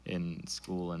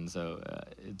school, and so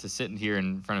to sit here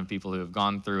in front of people who have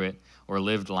gone through it or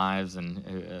lived lives,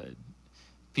 and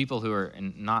people who are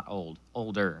not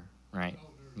older, right?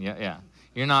 Older. Yeah.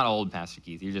 You're not old, Pastor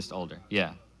Keith. You're just older.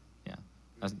 Yeah.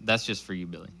 That's just for you,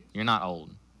 Billy. You're not old.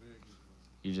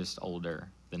 You're just older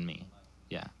than me.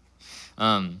 Yeah.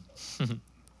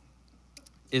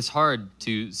 It's hard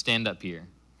to stand up here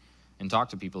and talk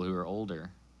to people who are older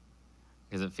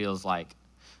because it feels like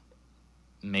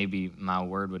maybe my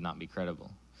word would not be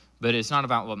credible. But it's not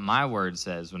about what my word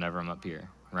says whenever I'm up here,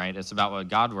 right? It's about what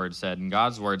God's word said, and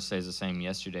God's word stays the same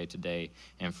yesterday, today,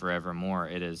 and forevermore.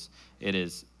 It is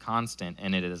constant,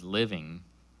 and it is living.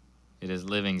 It is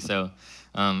living. So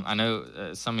I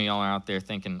know some of y'all are out there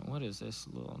thinking, what is this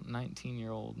little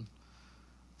 19-year-old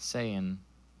saying?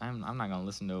 I'm not going to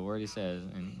listen to a word he says.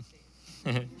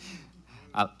 And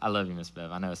I love you, Miss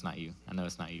Bev. I know it's not you. I know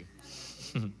it's not you.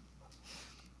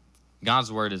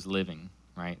 God's word is living,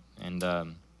 right? And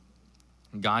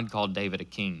God called David a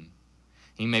king.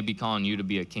 He may be calling you to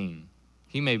be a king.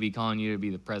 He may be calling you to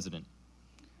be the president,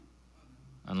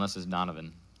 unless it's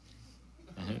Donovan.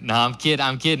 No, I'm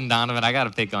kidding, Donovan. I got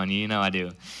to pick on you. You know I do.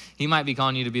 He might be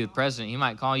calling you to be the president. He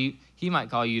might call you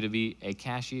to be a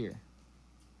cashier.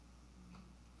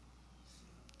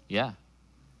 Yeah.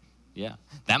 Yeah.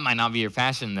 That might not be your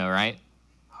passion though, right?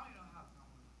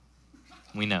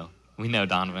 We know,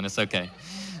 Donovan. It's okay.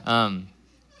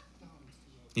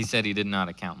 He said he did not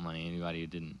account money. Anybody who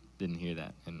didn't hear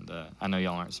that, and I know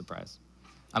y'all aren't surprised.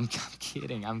 I'm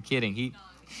kidding.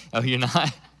 Oh, you're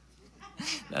not.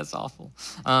 That's awful.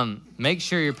 Make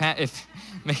sure you're.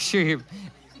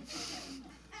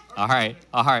 All right.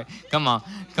 Come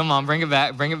on. Bring it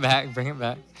back.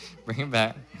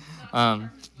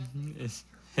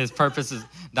 His purpose is,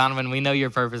 Donovan. We know your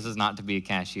purpose is not to be a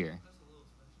cashier.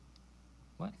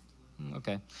 What?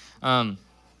 Okay.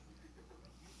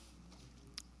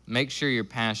 Make sure your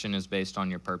passion is based on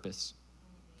your purpose.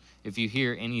 If you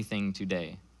hear anything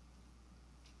today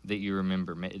that you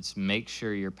remember, it's make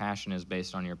sure your passion is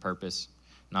based on your purpose,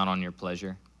 not on your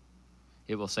pleasure.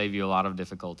 It will save you a lot of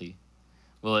difficulty.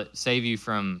 Will it save you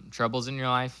from troubles in your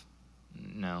life?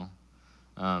 No.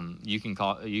 You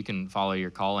can follow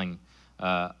your calling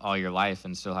all your life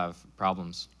and still have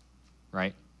problems,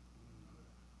 right?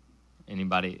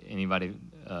 Anybody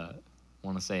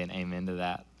want to say an amen to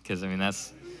that? Because I mean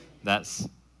that's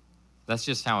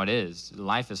just how it is.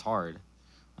 Life is hard,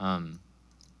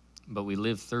 but we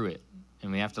live through it,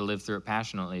 and we have to live through it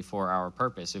passionately for our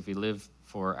purpose. If we live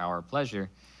for our pleasure,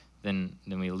 then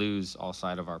we lose all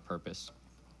sight of our purpose.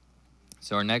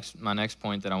 So my next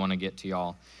point that I want to get to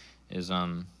y'all is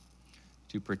to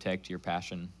protect your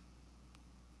passion.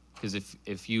 Because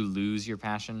if you lose your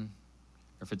passion,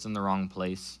 or if it's in the wrong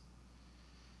place,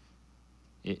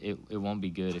 it won't be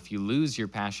good. If you lose your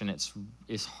passion,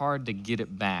 it's hard to get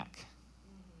it back.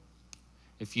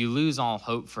 If you lose all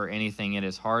hope for anything, it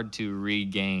is hard to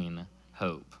regain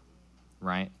hope,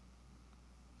 right?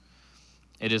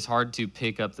 It is hard to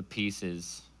pick up the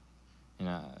pieces. You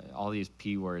know, all these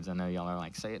P words, I know y'all are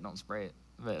like, say it, don't spray it.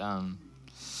 But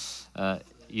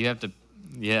you have to,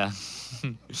 yeah.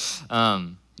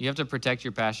 You have to protect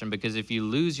your passion, because if you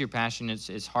lose your passion,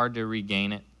 it's hard to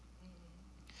regain it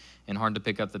and hard to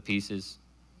pick up the pieces,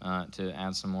 to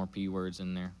add some more P words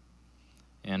in there.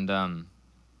 And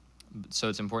so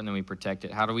it's important that we protect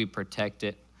it. How do we protect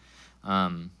it?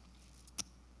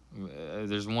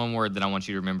 There's one word that I want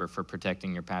you to remember for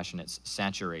protecting your passion. It's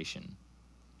saturation.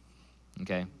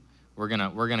 Okay? We're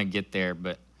gonna get there,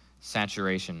 but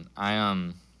saturation.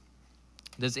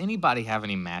 Does anybody have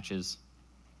any matches?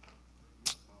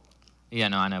 Yeah,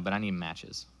 no, I know, but I need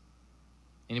matches.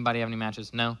 Anybody have any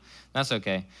matches? No? That's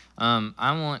okay.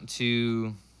 I want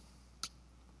to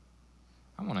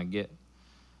get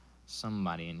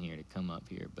somebody in here to come up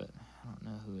here, but I don't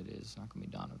know who it is. It's not going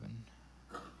to be Donovan.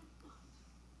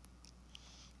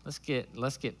 Let's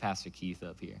get Pastor Keith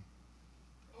up here.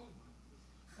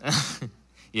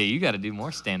 Yeah, you got to do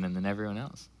more standing than everyone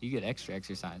else. You get extra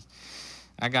exercise.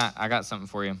 I got something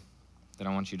for you that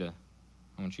I want you to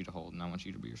hold, and I want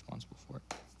you to be responsible for it.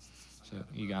 So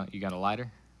you got a lighter?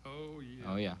 Oh yeah.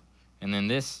 Oh yeah. And then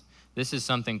this is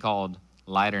something called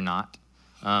Light or Not.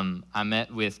 I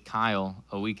met with Kyle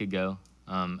a week ago,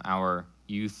 our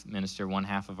youth minister, one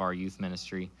half of our youth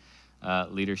ministry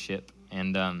leadership,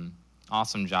 and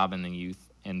awesome job in the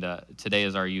youth. And today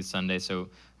is our Youth Sunday, so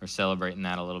we're celebrating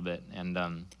that a little bit.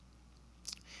 And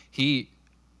he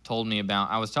told me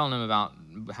I was telling him about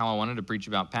how I wanted to preach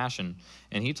about passion,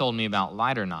 and he told me about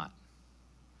Light or Not.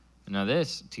 Now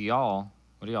this, to y'all,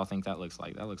 what do y'all think that looks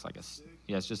like? That looks like it's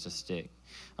just a stick.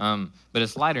 But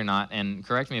it's Light or Not, and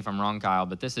correct me if I'm wrong, Kyle,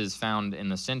 but this is found in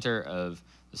the center of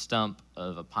the stump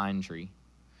of a pine tree,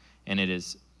 and it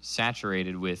is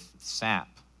saturated with sap,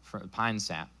 pine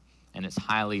sap, and it's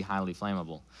highly, highly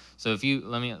flammable. So if you,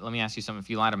 let me ask you something. If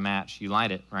you light a match, you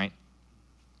light it, right?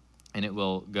 and it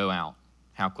will go out.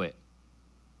 How quick?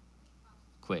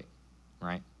 Quick,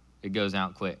 right? It goes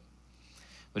out quick.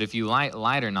 But if you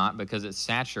light or not, because it's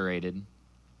saturated,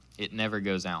 it never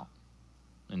goes out.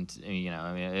 And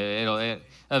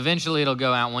eventually it'll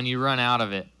go out when you run out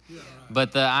of it. Yeah, right.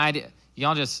 But the idea,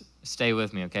 y'all just stay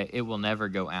with me, okay? It will never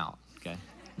go out, okay?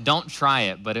 Don't try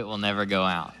it, but it will never go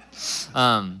out.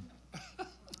 The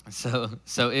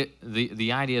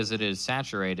idea is that it is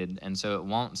saturated, and so it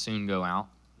won't soon go out,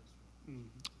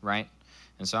 right?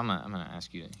 And so I'm gonna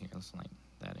ask you here. Let's light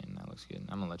that in. That looks good.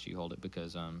 I'm gonna let you hold it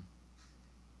because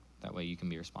that way you can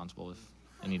be responsible if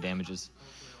any damages.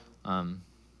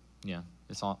 Yeah,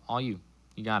 it's all you.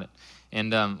 You got it.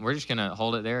 And we're just gonna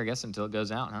hold it there, I guess, until it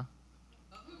goes out, huh?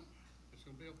 It's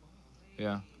gonna be a while.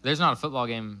 Yeah. There's not a football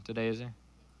game today, is there?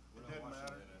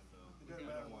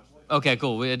 Okay,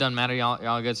 cool. It doesn't matter.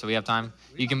 Y'all good? So we have time.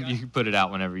 You can put it out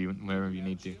whenever you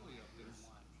need to.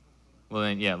 Well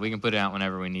then, yeah, we can put it out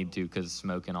whenever we need to because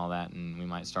smoke and all that, and we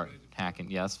might start hacking.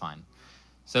 Yeah, that's fine.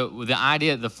 So the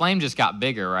idea, the flame just got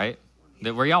bigger, right?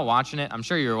 Were y'all watching it? I'm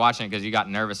sure you were watching it because you got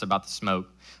nervous about the smoke.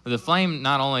 But the flame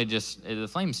the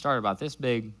flame started about this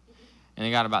big, and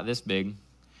it got about this big,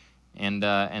 and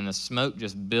the smoke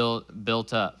just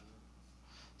built up.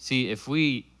 See, if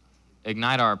we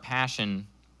ignite our passion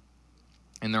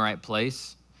in the right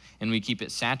place, and we keep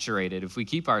it saturated, if we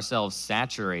keep ourselves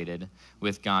saturated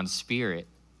with God's Spirit,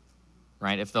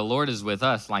 right? If the Lord is with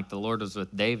us like the Lord was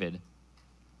with David,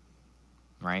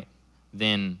 right?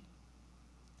 Then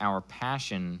our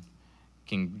passion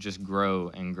can just grow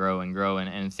and grow and grow.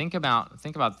 And think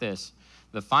about this.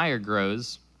 The fire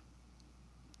grows,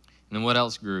 and then what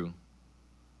else grew?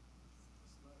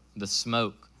 The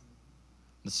smoke.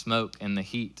 The smoke and the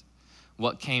heat.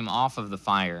 What came off of the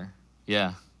fire?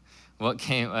 Yeah. What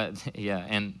came,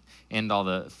 and all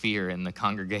the fear in the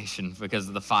congregation because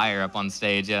of the fire up on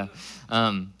stage, yeah.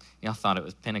 Y'all thought it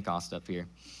was Pentecost up here.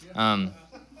 And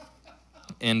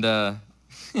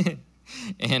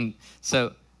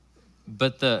so,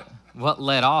 but what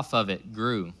led off of it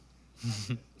grew.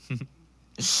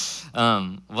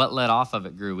 What led off of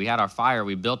it grew. We had our fire,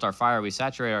 we built our fire, we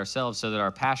saturated ourselves so that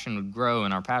our passion would grow,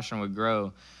 and our passion would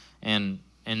grow, and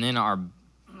then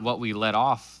what we let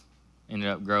off ended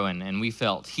up growing, and we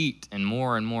felt heat and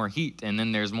more heat, and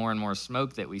then there's more and more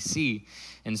smoke that we see.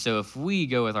 And so if we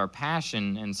go with our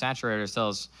passion and saturate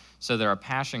ourselves so that our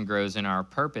passion grows in our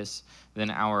purpose,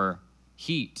 then our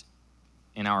heat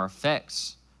and our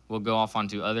effects will go off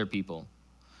onto other people.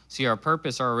 See, our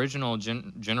purpose, our original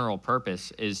general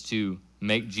purpose is to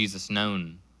make Jesus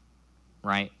known,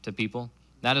 right, to people.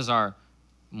 That is our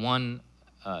one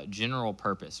general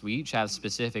purpose. We each have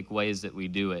specific ways that we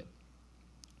do it.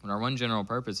 But our one general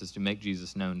purpose is to make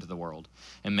Jesus known to the world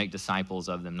and make disciples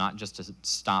of them, not just to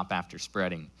stop after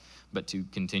spreading, but to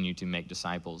continue to make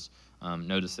disciples.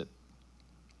 Notice that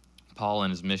Paul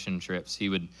in his mission trips, he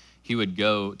would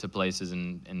go to places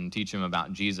and teach them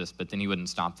about Jesus, but then he wouldn't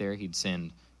stop there. He'd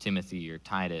send Timothy or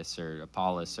Titus or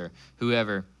Apollos or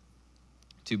whoever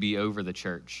to be over the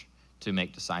church to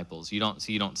make disciples. You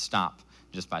don't stop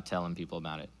just by telling people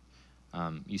about it.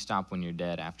 You stop when you're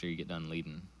dead after you get done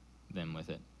leading them with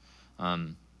it.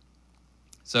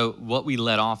 So what we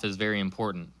let off is very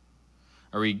important.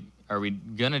 Are we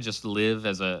gonna just live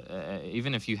as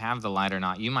even if you have the light or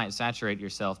not? You might saturate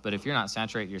yourself, but if you're not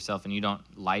saturating yourself and you don't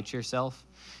light yourself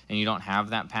and you don't have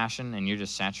that passion and you're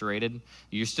just saturated,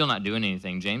 you're still not doing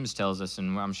anything. James tells us,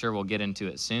 and I'm sure we'll get into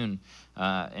it soon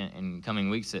in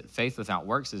coming weeks, that faith without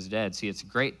works is dead. See, it's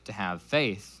great to have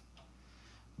faith,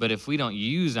 but if we don't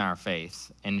use our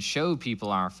faith and show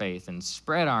people our faith and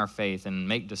spread our faith and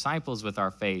make disciples with our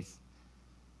faith,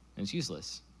 it's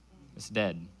useless. It's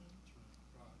dead.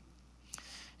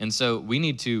 And so we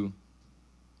need to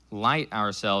light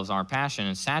ourselves, our passion,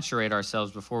 and saturate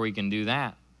ourselves before we can do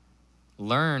that.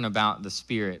 Learn about the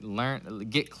Spirit.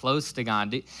 Get close to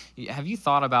God. Have you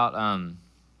thought about,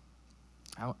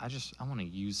 I want to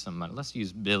use somebody. Let's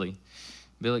use Billy.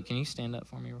 Billy, can you stand up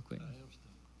for me real quick?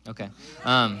 Okay.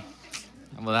 Well,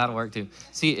 that'll work too.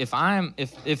 See,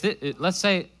 let's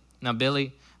say, now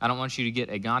Billy, I don't want you to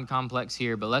get a God complex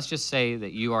here, but let's just say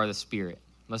that you are the Spirit.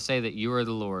 Let's say that you are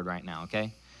the Lord right now,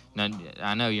 okay? Now,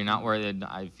 I know you're not worried.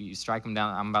 If you strike him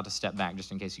down, I'm about to step back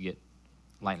just in case you get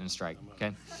lightning strike,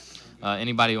 okay?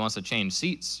 Anybody who wants to change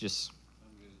seats, just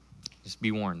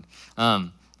be warned.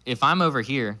 If I'm over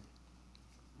here,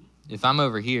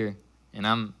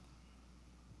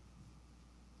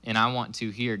 and I want to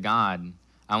hear God,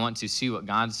 I want to see what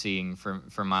God's seeing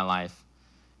for my life,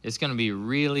 it's going to be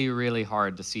really, really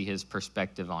hard to see his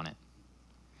perspective on it.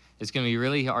 It's going to be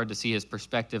really hard to see his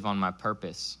perspective on my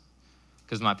purpose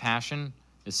because my passion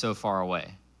is so far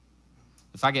away.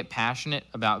 If I get passionate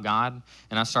about God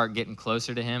and I start getting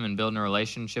closer to him and building a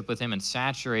relationship with him and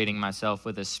saturating myself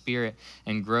with his spirit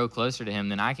and grow closer to him,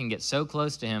 then I can get so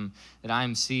close to him that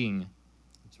I'm seeing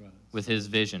with his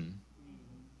vision.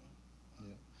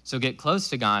 So get close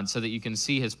to God so that you can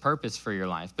see his purpose for your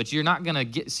life. But you're not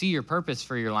going to see your purpose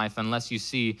for your life unless you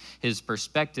see his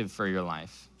perspective for your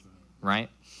life, right?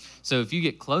 So if you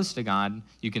get close to God,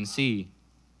 you can see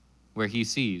where he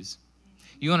sees.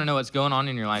 You want to know what's going on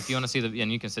in your life. You want to see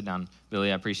and you can sit down,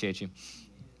 Billy, I appreciate you.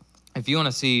 If you want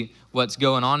to see what's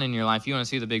going on in your life, you want to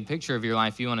see the big picture of your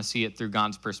life, you want to see it through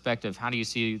God's perspective. How do you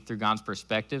see it through God's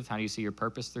perspective? How do you see your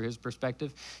purpose through his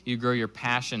perspective? You grow your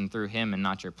passion through him and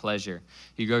not your pleasure.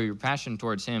 You grow your passion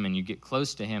towards him and you get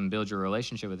close to him, build your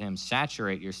relationship with him,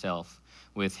 saturate yourself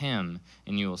with him,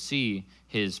 and you will see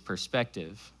his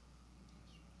perspective.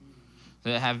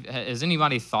 Has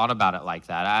anybody thought about it like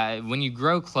that? When you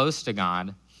grow close to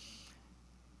God,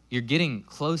 you're getting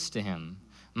close to him.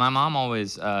 My mom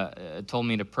always told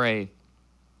me to pray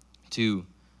to,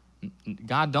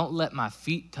 God, don't let my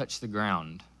feet touch the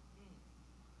ground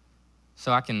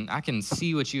so I can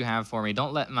see what you have for me.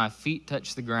 Don't let my feet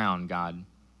touch the ground, God.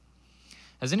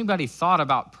 Has anybody thought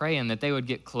about praying that they would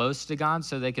get close to God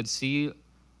so they could see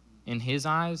in his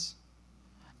eyes?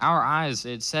 Our eyes,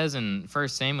 it says in 1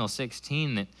 Samuel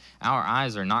 16 that our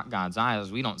eyes are not God's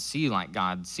eyes. We don't see like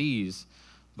God sees.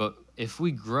 But if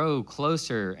we grow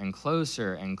closer and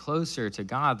closer and closer to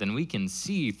God, then we can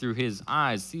see through his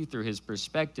eyes, see through his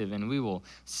perspective, and we will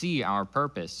see our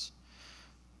purpose.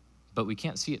 But we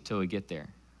can't see it till we get there.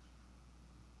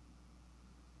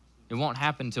 It won't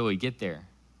happen till we get there.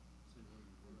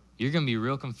 You're going to be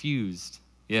real confused,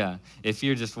 if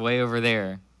you're just way over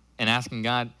there and asking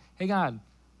God, hey, God,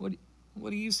 what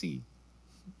do you see?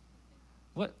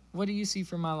 What do you see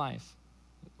for my life?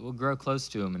 We'll grow close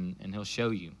to him, and he'll show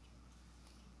you.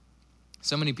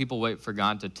 So many people wait for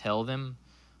God to tell them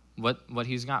what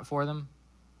he's got for them.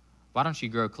 Why don't you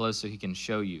grow close so he can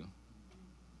show you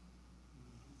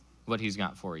what he's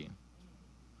got for you?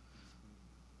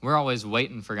 We're always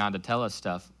waiting for God to tell us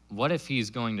stuff. What if he's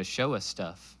going to show us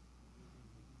stuff?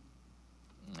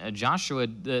 Joshua,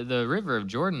 the river of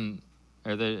Jordan,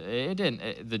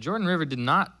 the Jordan River did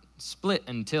not split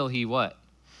until he what?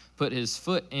 Put his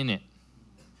foot in it,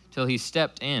 till he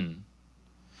stepped in.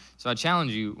 So I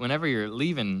challenge you, whenever you're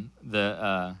leaving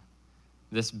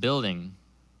this building,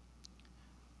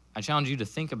 I challenge you to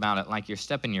think about it like you're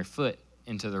stepping your foot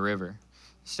into the river.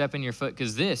 Stepping your foot,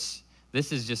 because this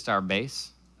is just our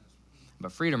base,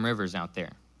 but Freedom River's out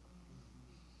there.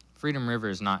 Freedom River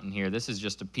is not in here. This is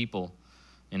just a people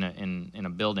in a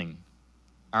building.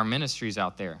 Our ministry's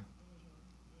out there.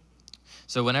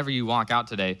 So whenever you walk out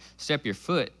today, step your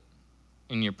foot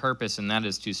in your purpose, and that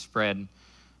is to spread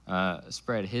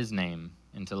his name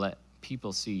and to let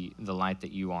people see the light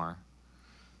that you are.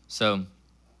 So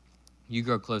you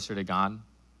grow closer to God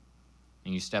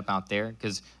and you step out there,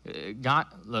 because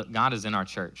God is in our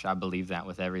church. I believe that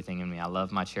with everything in me. I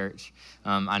love my church.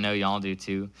 I know y'all do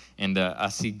too, and I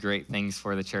see great things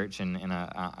for the church, and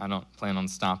I don't plan on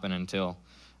stopping until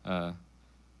the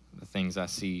things I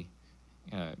see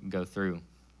go through.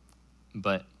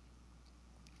 But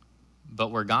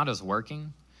where God is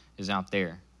working is out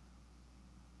there.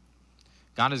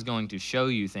 God is going to show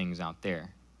you things out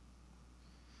there.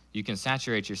 You can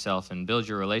saturate yourself and build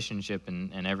your relationship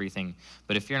and everything,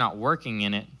 but if you're not working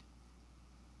in it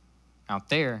out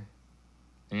there,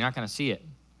 then you're not going to see it.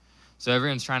 So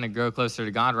everyone's trying to grow closer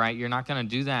to God, right? You're not going to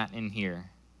do that in here.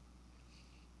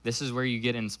 This is where you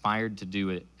get inspired to do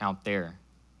it out there,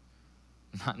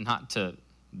 not to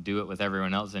do it with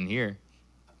everyone else in here.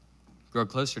 Grow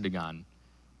closer to God.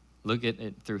 Look at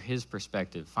it through his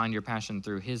perspective. Find your passion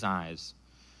through his eyes.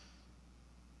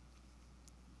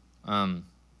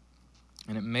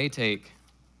 And it may take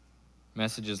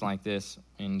messages like this,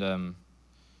 and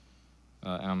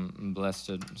I'm blessed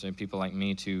to say people like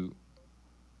me to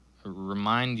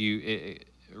remind you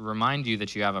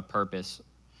that you have a purpose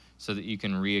so that you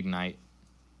can reignite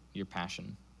your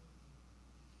passion.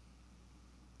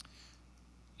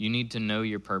 You need to know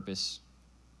your purpose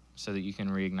so that you can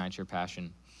reignite your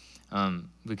passion.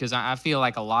 Because I feel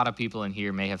like a lot of people in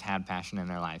here may have had passion in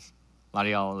their life. A lot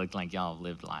of y'all look like y'all have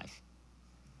lived life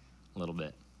a little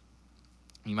bit.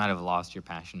 You might have lost your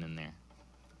passion in there.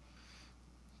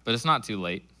 But it's not too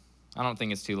late. I don't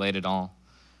think it's too late at all.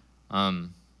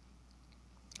 And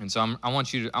so I want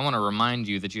to remind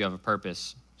you that you have a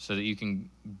purpose so that you can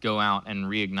go out and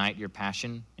reignite your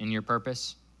passion in your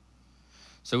purpose.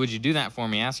 So would you do that for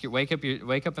me? Wake up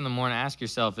in the morning, ask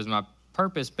yourself, is my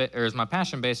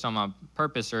passion based on my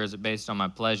purpose, or is it based on my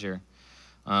pleasure?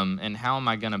 And how am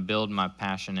I going to build my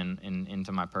passion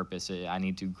into my purpose? I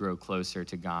need to grow closer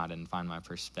to God and find my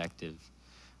perspective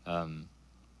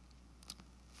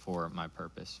for my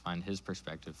purpose, find his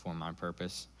perspective for my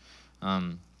purpose.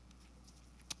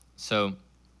 So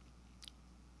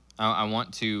I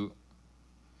want to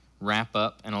wrap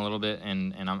up in a little bit,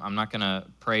 and I'm not going to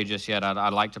pray just yet.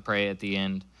 I'd like to pray at the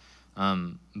end.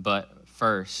 But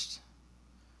first,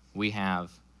 we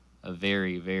have a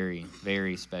very, very,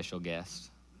 very special guest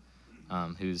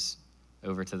who's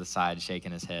over to the side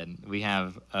shaking his head. We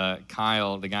have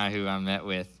Kyle, the guy who I met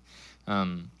with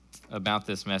about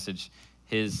this message.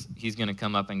 He's going to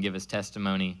come up and give his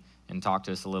testimony and talk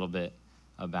to us a little bit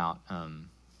about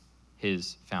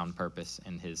his found purpose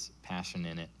and his passion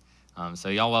in it. So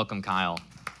y'all welcome Kyle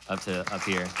up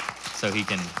here so he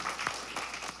can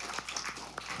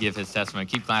give his testimony.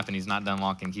 Keep clapping. He's not done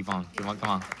walking. Keep on. Come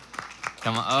on.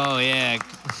 Oh, yeah.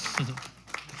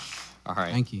 All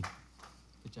right. Thank you.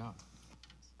 Good job.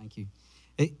 Thank you.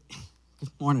 Good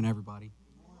morning, everybody.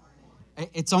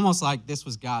 It's almost like this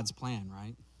was God's plan,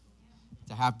 right?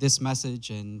 To have this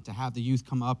message and to have the youth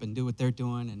come up and do what they're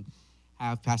doing and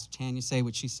have Pastor Tanya say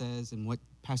what she says and what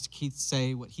Pastor Keith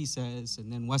say what he says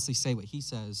and then Wesley say what he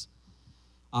says.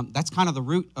 That's kind of the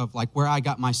root of like where I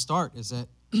got my start, is that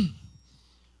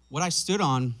what I stood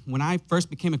on when I first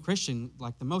became a Christian,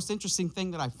 like the most interesting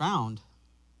thing that I found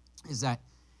is that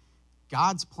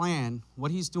God's plan,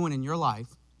 what he's doing in your life,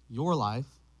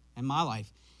 and my life,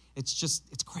 it's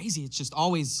crazy. It's just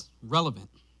always relevant.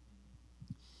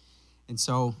 And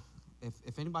so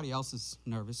if anybody else is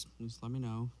nervous, please let me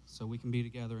know so we can be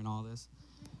together in all this.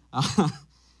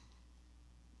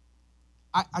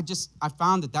 I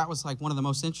found that was like one of the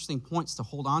most interesting points to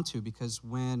hold on to, because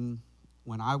when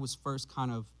I was first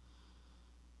kind of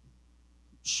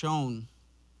shown,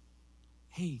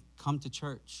 hey, come to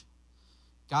church.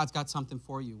 God's got something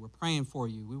for you. We're praying for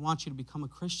you. We want you to become a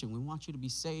Christian. We want you to be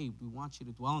saved. We want you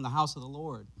to dwell in the house of the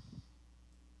Lord.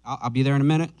 I'll be there in a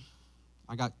minute.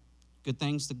 I got good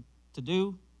things to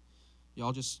do.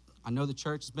 Y'all I know the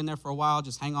church has been there for a while.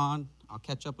 Just hang on. I'll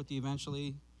catch up with you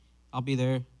eventually. I'll be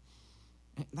there.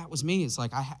 And that was me. It's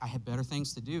like I had better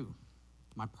things to do.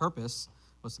 My purpose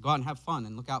was to go out and have fun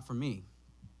and look out for me.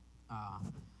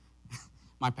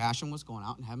 My passion was going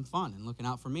out and having fun and looking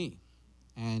out for me.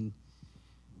 And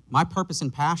my purpose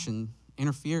and passion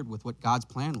interfered with what God's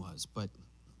plan was. But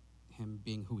him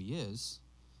being who he is,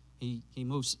 he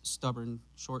moves stubborn,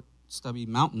 short, stubby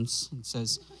mountains and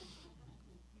says,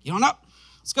 "You on up?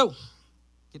 Let's go.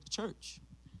 Get to church."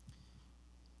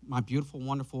 My beautiful,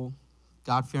 wonderful,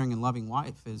 God-fearing and loving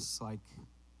wife is like,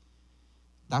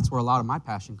 that's where a lot of my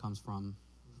passion comes from.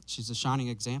 She's a shining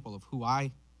example of who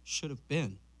I should have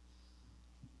been.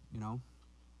 You know,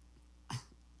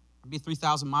 I'd be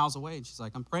 3,000 miles away, and she's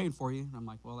like, "I'm praying for you." And I'm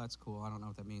like, "Well, that's cool. I don't know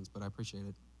what that means, but I appreciate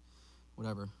it.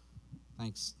 Whatever.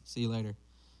 Thanks. See you later."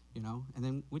 You know, and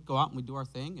then we'd go out and we'd do our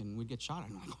thing, and we'd get shot at.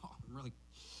 And I'm like, "Oh,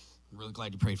 I'm really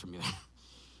glad you prayed for me there."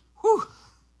 Whew. And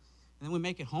then we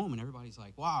make it home, and everybody's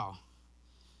like, "Wow,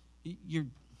 you're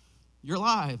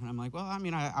alive." And I'm like, "Well, I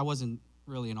mean, I wasn't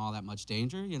really in all that much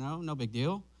danger, you know, no big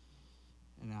deal."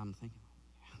 And I'm thinking,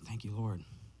 "Thank you, Lord,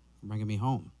 for bringing me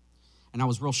home." And I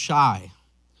was real shy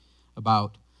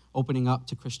about opening up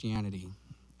to Christianity.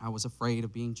 I was afraid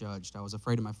of being judged. I was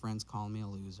afraid of my friends calling me a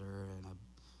loser and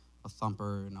a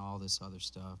thumper and all this other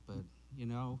stuff. But, you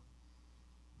know,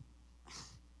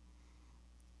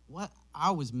 what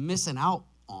I was missing out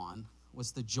on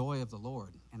was the joy of the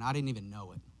Lord, and I didn't even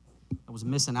know it. I was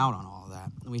missing out on all of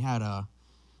that. And we had a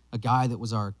guy that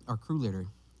was our crew leader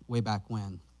way back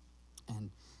when,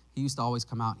 and he used to always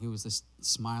come out. He was this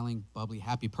smiling, bubbly,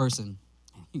 happy person.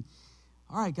 And he,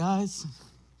 "All right, guys,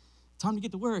 time to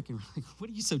get to work." And we're like, "What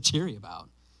are you so cheery about?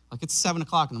 Like, it's 7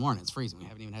 o'clock in the morning. It's freezing. We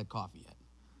haven't even had coffee yet."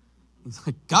 He's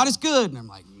like, "God is good." And I'm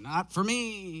like, "Not for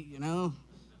me, you know.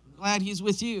 I'm glad he's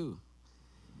with you."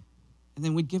 And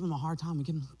then we'd give him a hard time. We'd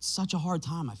give him such a hard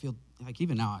time. I feel like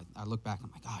even now I look back and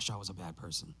I'm like, gosh, I was a bad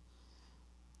person.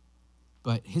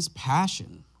 But his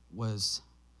passion was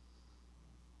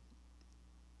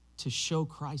to show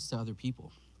Christ to other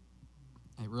people.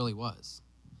 It really was,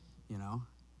 you know.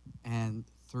 And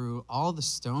through all the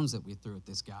stones that we threw at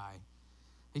this guy,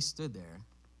 he stood there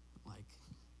like,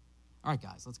 "All right,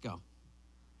 guys, let's go."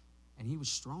 And he was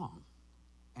strong.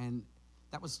 And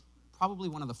that was probably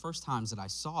one of the first times that I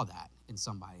saw that in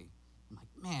somebody. I'm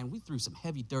like, man, we threw some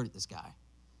heavy dirt at this guy.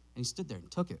 And he stood there and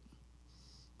took it.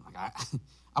 I'm like,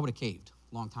 I would have caved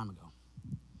a long time ago.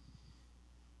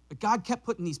 But God kept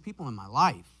putting these people in my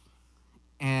life.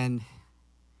 And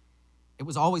it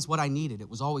was always what I needed. It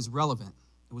was always relevant.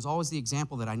 It was always the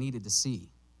example that I needed to see.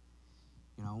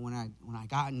 You know, when I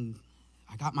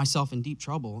got myself in deep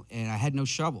trouble and I had no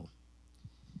shovel.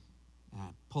 And I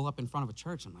pull up in front of a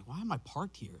church. I'm like, why am I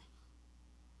parked here?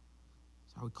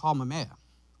 So I would call Mama.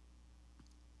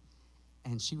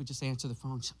 And she would just answer the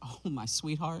phone. She'd, oh, my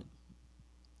sweetheart,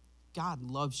 God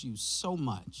loves you so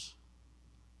much.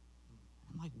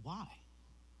 I'm like, why?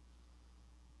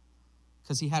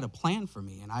 Because he had a plan for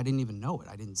me, and I didn't even know it.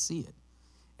 I didn't see it.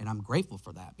 And I'm grateful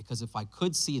for that, because if I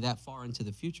could see that far into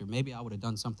the future, maybe I would have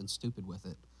done something stupid with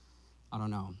it. I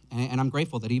don't know. And I'm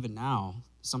grateful that even now,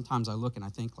 sometimes I look and I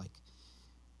think, like,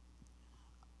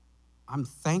 I'm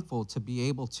thankful to be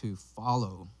able to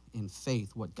follow in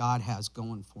faith what God has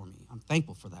going for me. I'm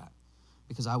thankful for that,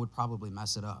 because I would probably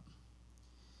mess it up.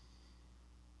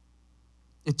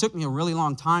 It took me a really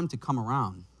long time to come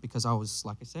around, because I was,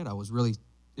 like I said, I was really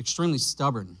extremely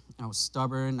stubborn. I was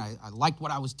stubborn. I liked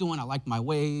what I was doing. I liked my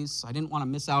ways. I didn't want to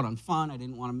miss out on fun. I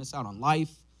didn't want to miss out on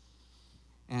life.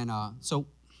 And so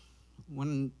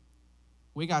when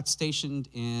we got stationed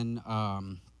in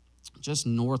just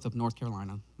north of North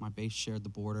Carolina, my base shared the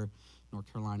border,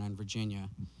 North Carolina and Virginia,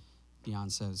 Dion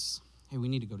says, hey, we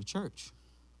need to go to church.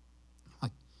 I'm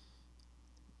like,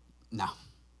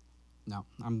 no,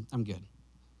 I'm good.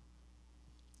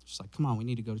 She's like, come on, we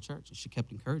need to go to church. And she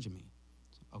kept encouraging me.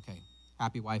 Okay,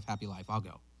 happy wife, happy life, I'll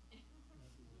go.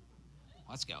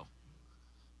 Let's go.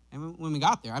 And when we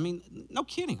got there, I mean, no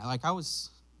kidding. I was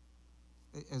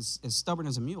as stubborn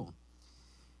as a mule.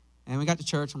 And we got to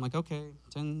church. I'm like, okay,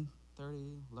 10:30,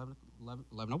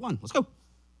 11:01, let's go.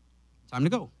 Time to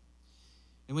go.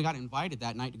 And we got invited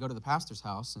that night to go to the pastor's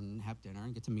house and have dinner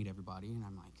and get to meet everybody. And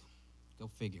I'm like, go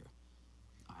figure.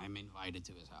 I'm invited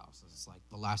to his house. It's like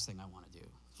the last thing I want to do.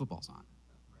 Football's on,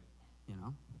 you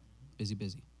know? Busy.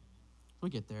 We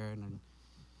get there, and then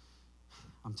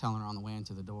I'm telling her on the way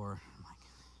into the door, I'm like,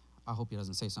 I hope he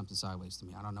doesn't say something sideways to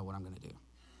me. I don't know what I'm going to do.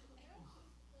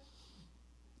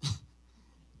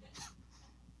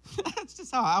 That's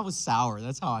just how I was sour.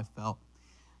 That's how I felt.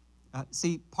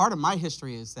 See, part of my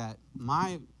history is that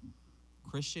my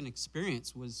Christian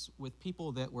experience was with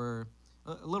people that were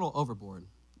a little overboard,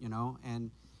 you know,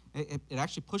 and it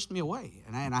actually pushed me away,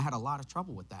 and I had a lot of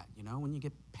trouble with that, you know, when you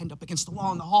get pinned up against the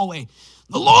wall in the hallway.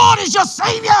 The Lord is your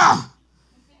Savior!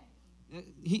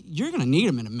 You're going to need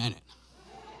him in a minute.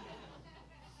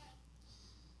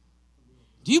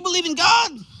 Do you believe in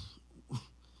God?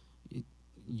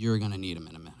 You're going to need him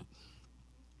in a minute.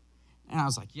 And I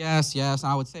was like, yes. And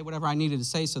I would say whatever I needed to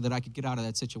say so that I could get out of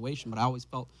that situation, but I always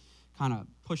felt kind of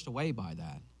pushed away by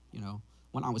that, you know.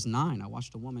 When I was 9, I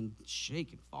watched a woman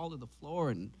shake and fall to the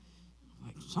floor, and I'm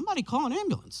like, somebody call an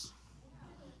ambulance.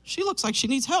 She looks like she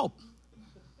needs help.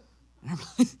 And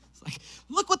everybody's like,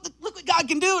 look what God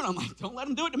can do. And I'm like, don't let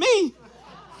him do it to me.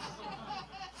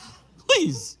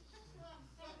 Please.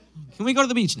 Can we go to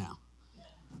the beach now?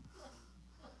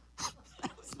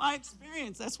 That was my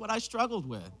experience. That's what I struggled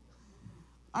with.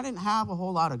 I didn't have a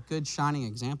whole lot of good shining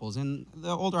examples. And the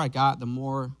older I got, the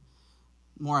more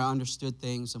I understood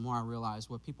things, the more I realized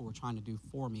what people were trying to do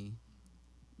for me,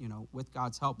 you know, with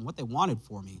God's help, and what they wanted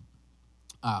for me.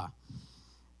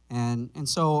 And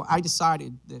so I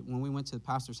decided that when we went to the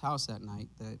pastor's house that night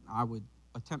that I would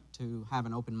attempt to have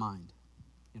an open mind,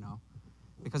 you know,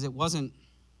 because it wasn't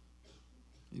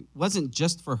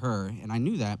just for her, and I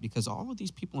knew that because all of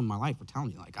these people in my life were telling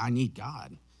me, like, I need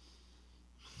God.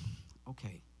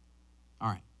 Okay, all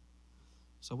right.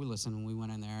 So we listened, and we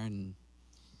went in there, and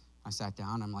I sat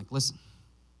down. I'm like, listen.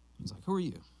 He's like, who are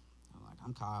you? I'm like,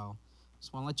 I'm Kyle.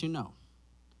 Just want to let you know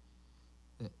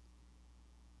that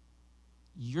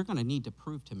you're going to need to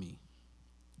prove to me.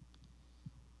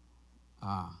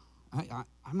 I'm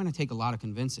going to take a lot of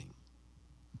convincing.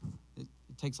 It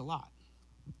takes a lot.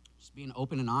 Just being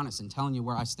open and honest and telling you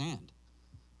where I stand.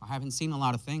 I haven't seen a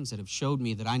lot of things that have showed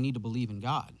me that I need to believe in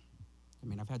God. I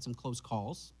mean, I've had some close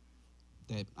calls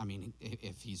that, I mean,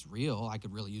 if he's real, I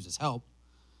could really use his help.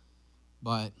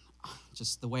 But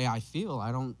just the way I feel,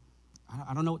 I don't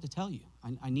know what to tell you.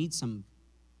 I need something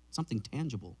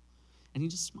tangible. And he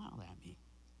just smiled at me.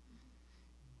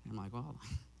 And I'm like, well,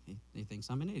 he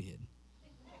thinks I'm an idiot.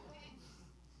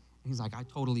 And he's like, I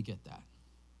totally get that.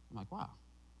 I'm like, wow.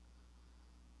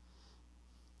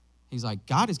 He's like,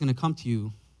 God is going to come to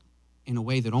you in a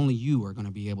way that only you are going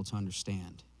to be able to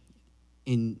understand.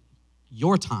 In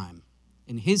your time,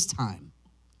 in his time.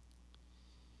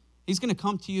 He's going to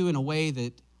come to you in a way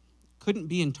that couldn't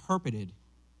be interpreted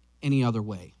any other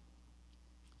way.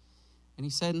 And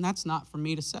he said, and that's not for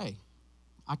me to say.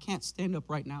 I can't stand up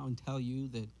right now and tell you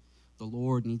that the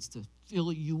Lord needs to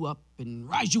fill you up and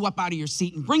rise you up out of your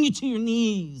seat and bring you to your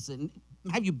knees and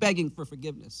have you begging for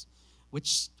forgiveness,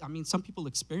 which, I mean, some people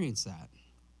experience that.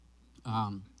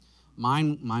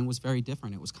 Mine was very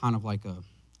different. It was kind of like a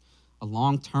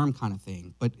long-term kind of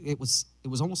thing, but it was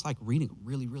almost like reading a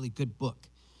really, really good book,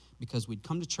 because we'd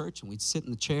come to church and we'd sit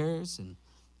in the chairs, and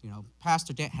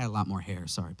Pastor Dan had a lot more hair.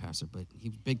 Sorry, Pastor, but he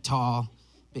was big, tall,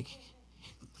 big.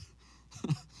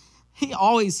 I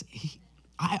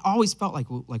always felt like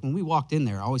when we walked in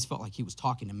there, I always felt like he was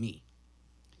talking to me.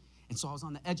 And so I was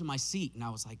on the edge of my seat, and I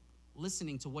was like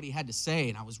listening to what he had to say,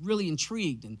 and I was really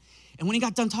intrigued. And when he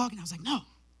got done talking, I was like, no,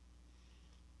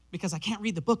 because I can't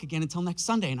read the book again until next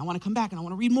Sunday, and I want to come back, and I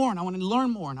want to read more, and I want to learn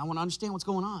more, and I want to understand what's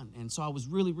going on. And so I was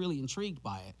really, really intrigued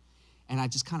by it. And I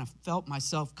just kind of felt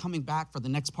myself coming back for the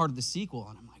next part of the sequel,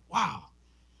 and I'm like, wow,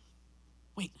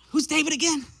 wait, who's David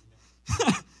again?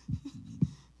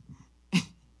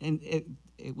 And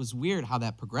it was weird how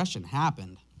that progression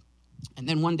happened. And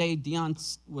then one day, Dion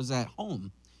was at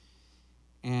home,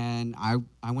 and I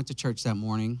went to church that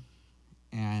morning,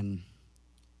 and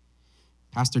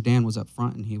Pastor Dan was up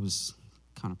front, and he was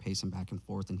kind of pacing back and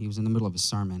forth, and he was in the middle of his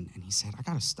sermon, and he said, I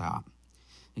got to stop.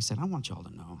 He said, I want y'all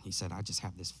to know. He said, I just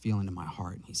have this feeling in my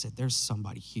heart. And he said, there's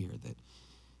somebody here that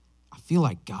I feel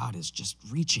like God is just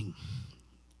reaching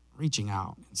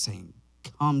out and saying,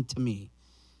 come to me.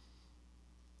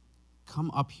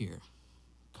 Come up here.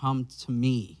 Come to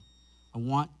me. I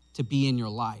want to be in your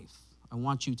life. I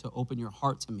want you to open your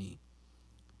heart to me.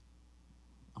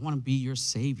 I want to be your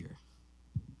Savior,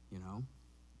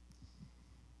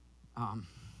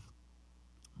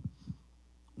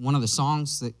 One of the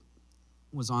songs that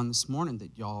was on this morning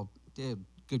that y'all did,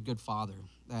 Good, Good Father,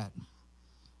 that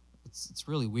it's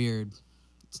really weird.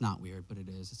 It's not weird, but it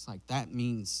is. It's like that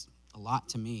means a lot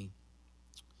to me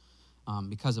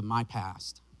because of my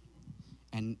past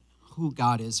and who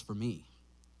God is for me.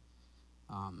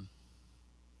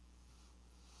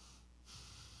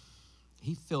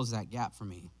 He fills that gap for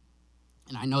me,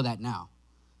 and I know that now.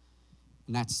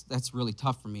 And that's really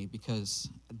tough for me, because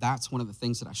that's one of the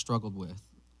things that I struggled with.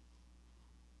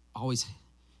 Always,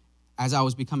 as I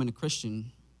was becoming a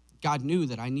Christian, God knew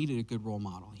that I needed a good role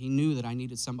model. He knew that I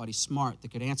needed somebody smart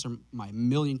that could answer my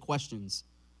million questions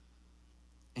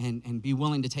and be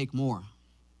willing to take more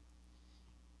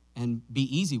and be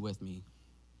easy with me.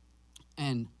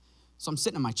 And so I'm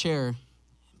sitting in my chair, and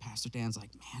Pastor Dan's like,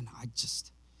 man, I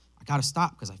got to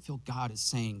stop, because I feel God is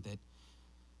saying that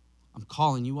I'm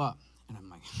calling you up. And I'm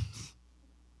like,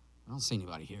 I don't see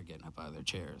anybody here getting up out of their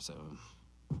chair, so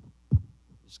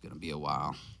it's going to be a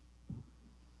while.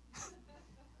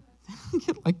 I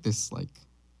get like this, like,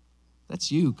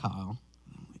 that's you, Kyle.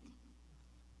 And I'm like,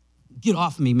 get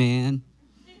off me, man.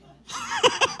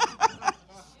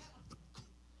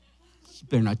 You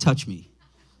better not touch me.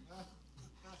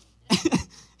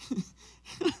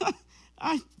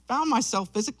 I found myself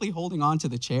physically holding on to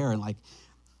the chair, and like,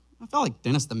 I felt like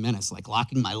Dennis the Menace, like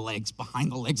locking my legs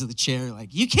behind the legs of the chair,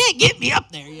 like, you can't get me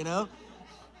up there,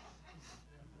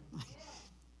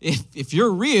 If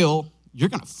you're real, you're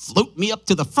going to float me up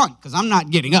to the front, because I'm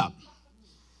not getting up.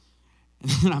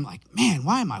 And then I'm like, man,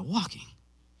 why am I walking?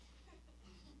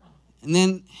 And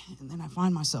then I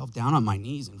find myself down on my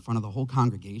knees in front of the whole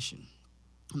congregation.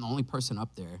 I'm the only person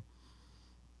up there.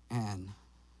 And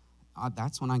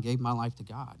that's when I gave my life to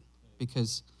God,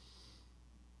 because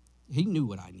He knew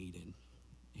what I needed.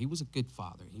 He was a good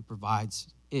father. He provides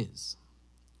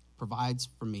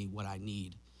for me what I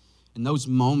need. In those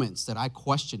moments that I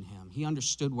questioned Him, He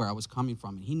understood where I was coming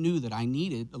from, and He knew that I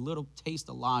needed a little taste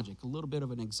of logic, a little bit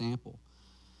of an example.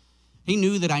 He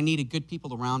knew that I needed good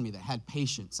people around me that had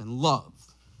patience and love.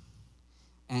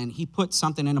 And He put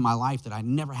something into my life that I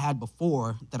never had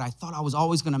before, that I thought I was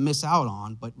always going to miss out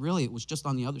on, but really it was just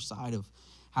on the other side of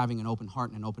having an open heart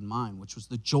and an open mind, which was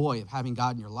the joy of having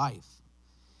God in your life.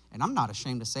 And I'm not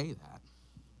ashamed to say that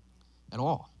at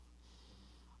all.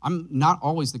 I'm not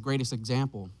always the greatest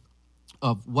example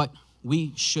of what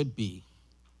we should be,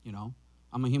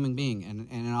 I'm a human being,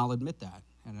 and I'll admit that.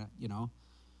 And,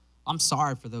 I'm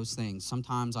sorry for those things.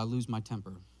 Sometimes I lose my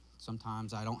temper.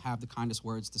 Sometimes I don't have the kindest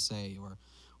words to say, or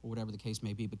whatever the case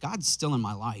may be. But God's still in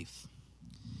my life.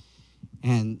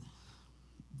 And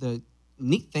the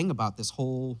neat thing about this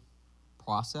whole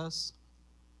process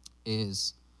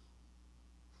is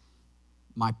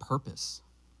my purpose.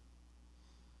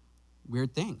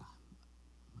 Weird thing.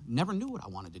 Never knew what I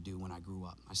wanted to do when I grew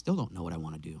up. I still don't know what I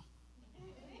want to do.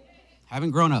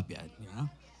 Haven't grown up yet,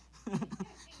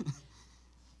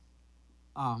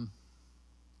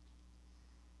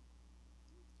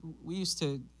 We used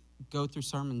to go through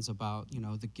sermons about,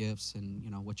 the gifts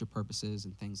and, what your purpose is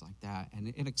and things like that. And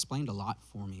it explained a lot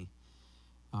for me.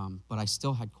 But I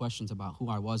still had questions about who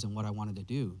I was and what I wanted to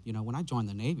do. When I joined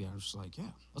the Navy, I was just like,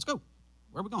 yeah, let's go.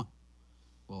 Where are we going?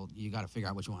 well, you got to figure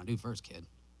out what you want to do first, kid.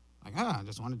 Like, I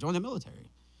just want to join the military.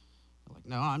 They're like,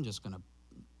 no, I'm just going to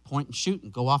point and shoot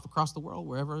and go off across the world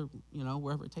wherever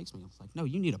it takes me. It's like, no,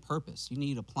 you need a purpose. You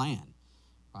need a plan,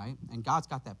 right? And God's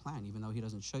got that plan, even though he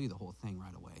doesn't show you the whole thing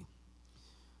right away.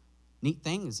 Neat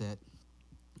thing is that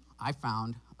I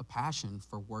found a passion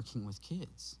for working with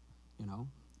kids,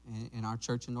 in our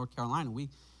church in North Carolina.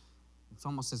 It's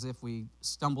almost as if we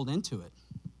stumbled into it.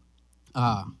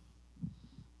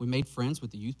 We made friends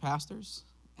with the youth pastors,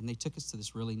 and they took us to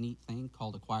this really neat thing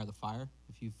called Acquire the Fire,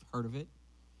 if you've heard of it.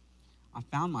 I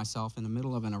found myself in the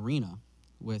middle of an arena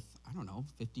with,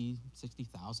 50,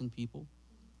 60,000 people.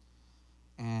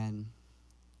 And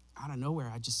out of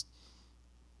nowhere, I just,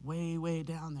 way, way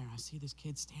down there, I see this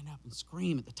kid stand up and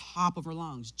scream at the top of her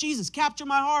lungs, Jesus, capture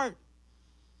my heart.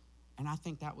 And I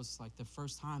think that was like the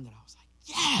first time that I was like,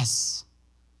 yes,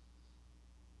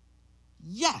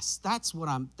 that's what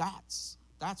I'm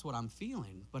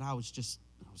feeling. But I was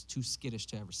too skittish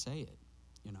to ever say it,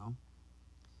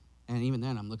 And even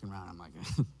then, I'm looking around, I'm like,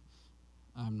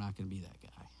 I'm not going to be that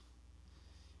guy.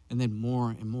 And then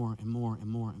more and more and more and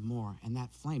more and more. And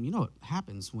that flame, what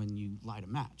happens when you light a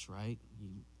match, right? You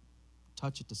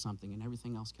touch it to something and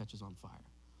everything else catches on fire.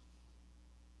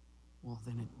 Well,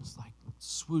 then it was like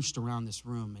swooshed around this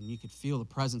room, and you could feel the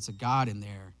presence of God in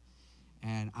there.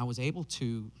 And I was able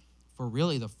to, for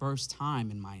really the first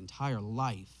time in my entire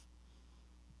life,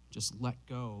 just let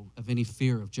go of any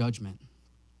fear of judgment.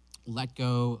 Let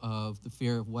go of the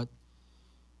fear of what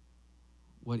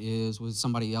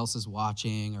somebody else is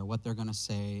watching or what they're going to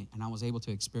say. And I was able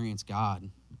to experience God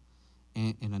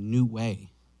in a new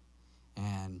way.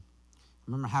 And I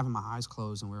remember having my eyes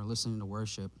closed, and we were listening to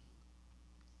worship,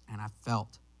 and I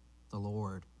felt the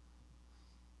Lord.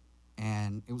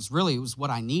 And it was what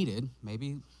I needed.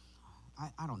 Maybe,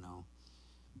 I don't know.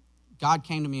 God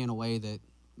came to me in a way that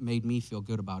made me feel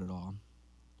good about it all.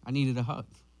 I needed a hug.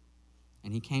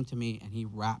 And he came to me, and he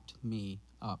wrapped me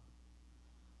up.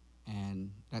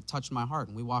 And that touched my heart,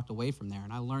 and we walked away from there.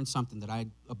 And I learned something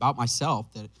about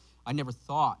myself that I never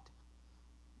thought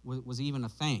was even a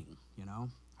thing,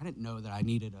 I didn't know that I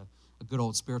needed a good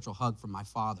old spiritual hug from my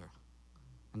father.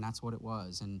 And that's what it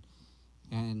was.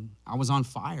 And I was on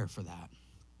fire for that.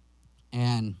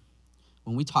 And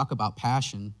when we talk about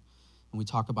passion, when we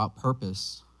talk about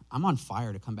purpose, I'm on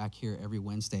fire to come back here every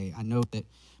Wednesday. I know that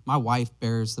my wife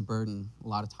bears the burden a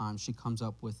lot of times. She comes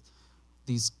up with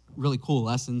these really cool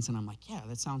lessons, and I'm like, yeah,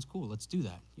 that sounds cool. Let's do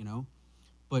that,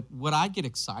 But what I get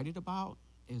excited about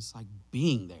is like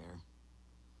being there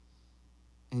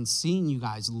and seeing you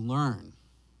guys learn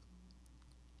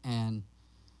and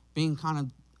being kind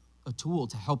of a tool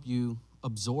to help you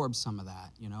absorb some of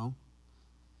that,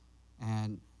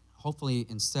 And hopefully,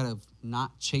 instead of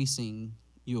not chasing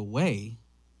you away,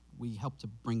 we help to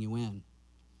bring you in.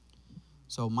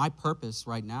 So my purpose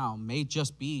right now may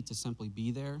just be to simply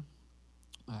be there.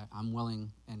 I'm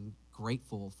willing and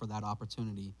grateful for that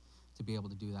opportunity to be able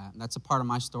to do that. And that's a part of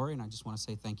my story, and I just want to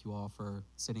say thank you all for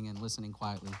sitting and listening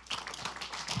quietly.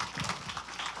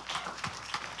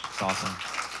 It's awesome.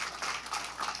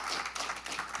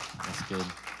 That's good.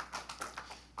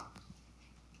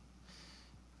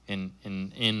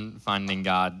 In finding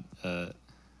God,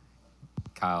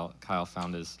 Kyle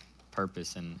found his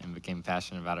purpose and became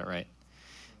passionate about it, right?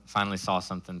 Finally saw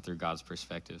something through God's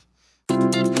perspective.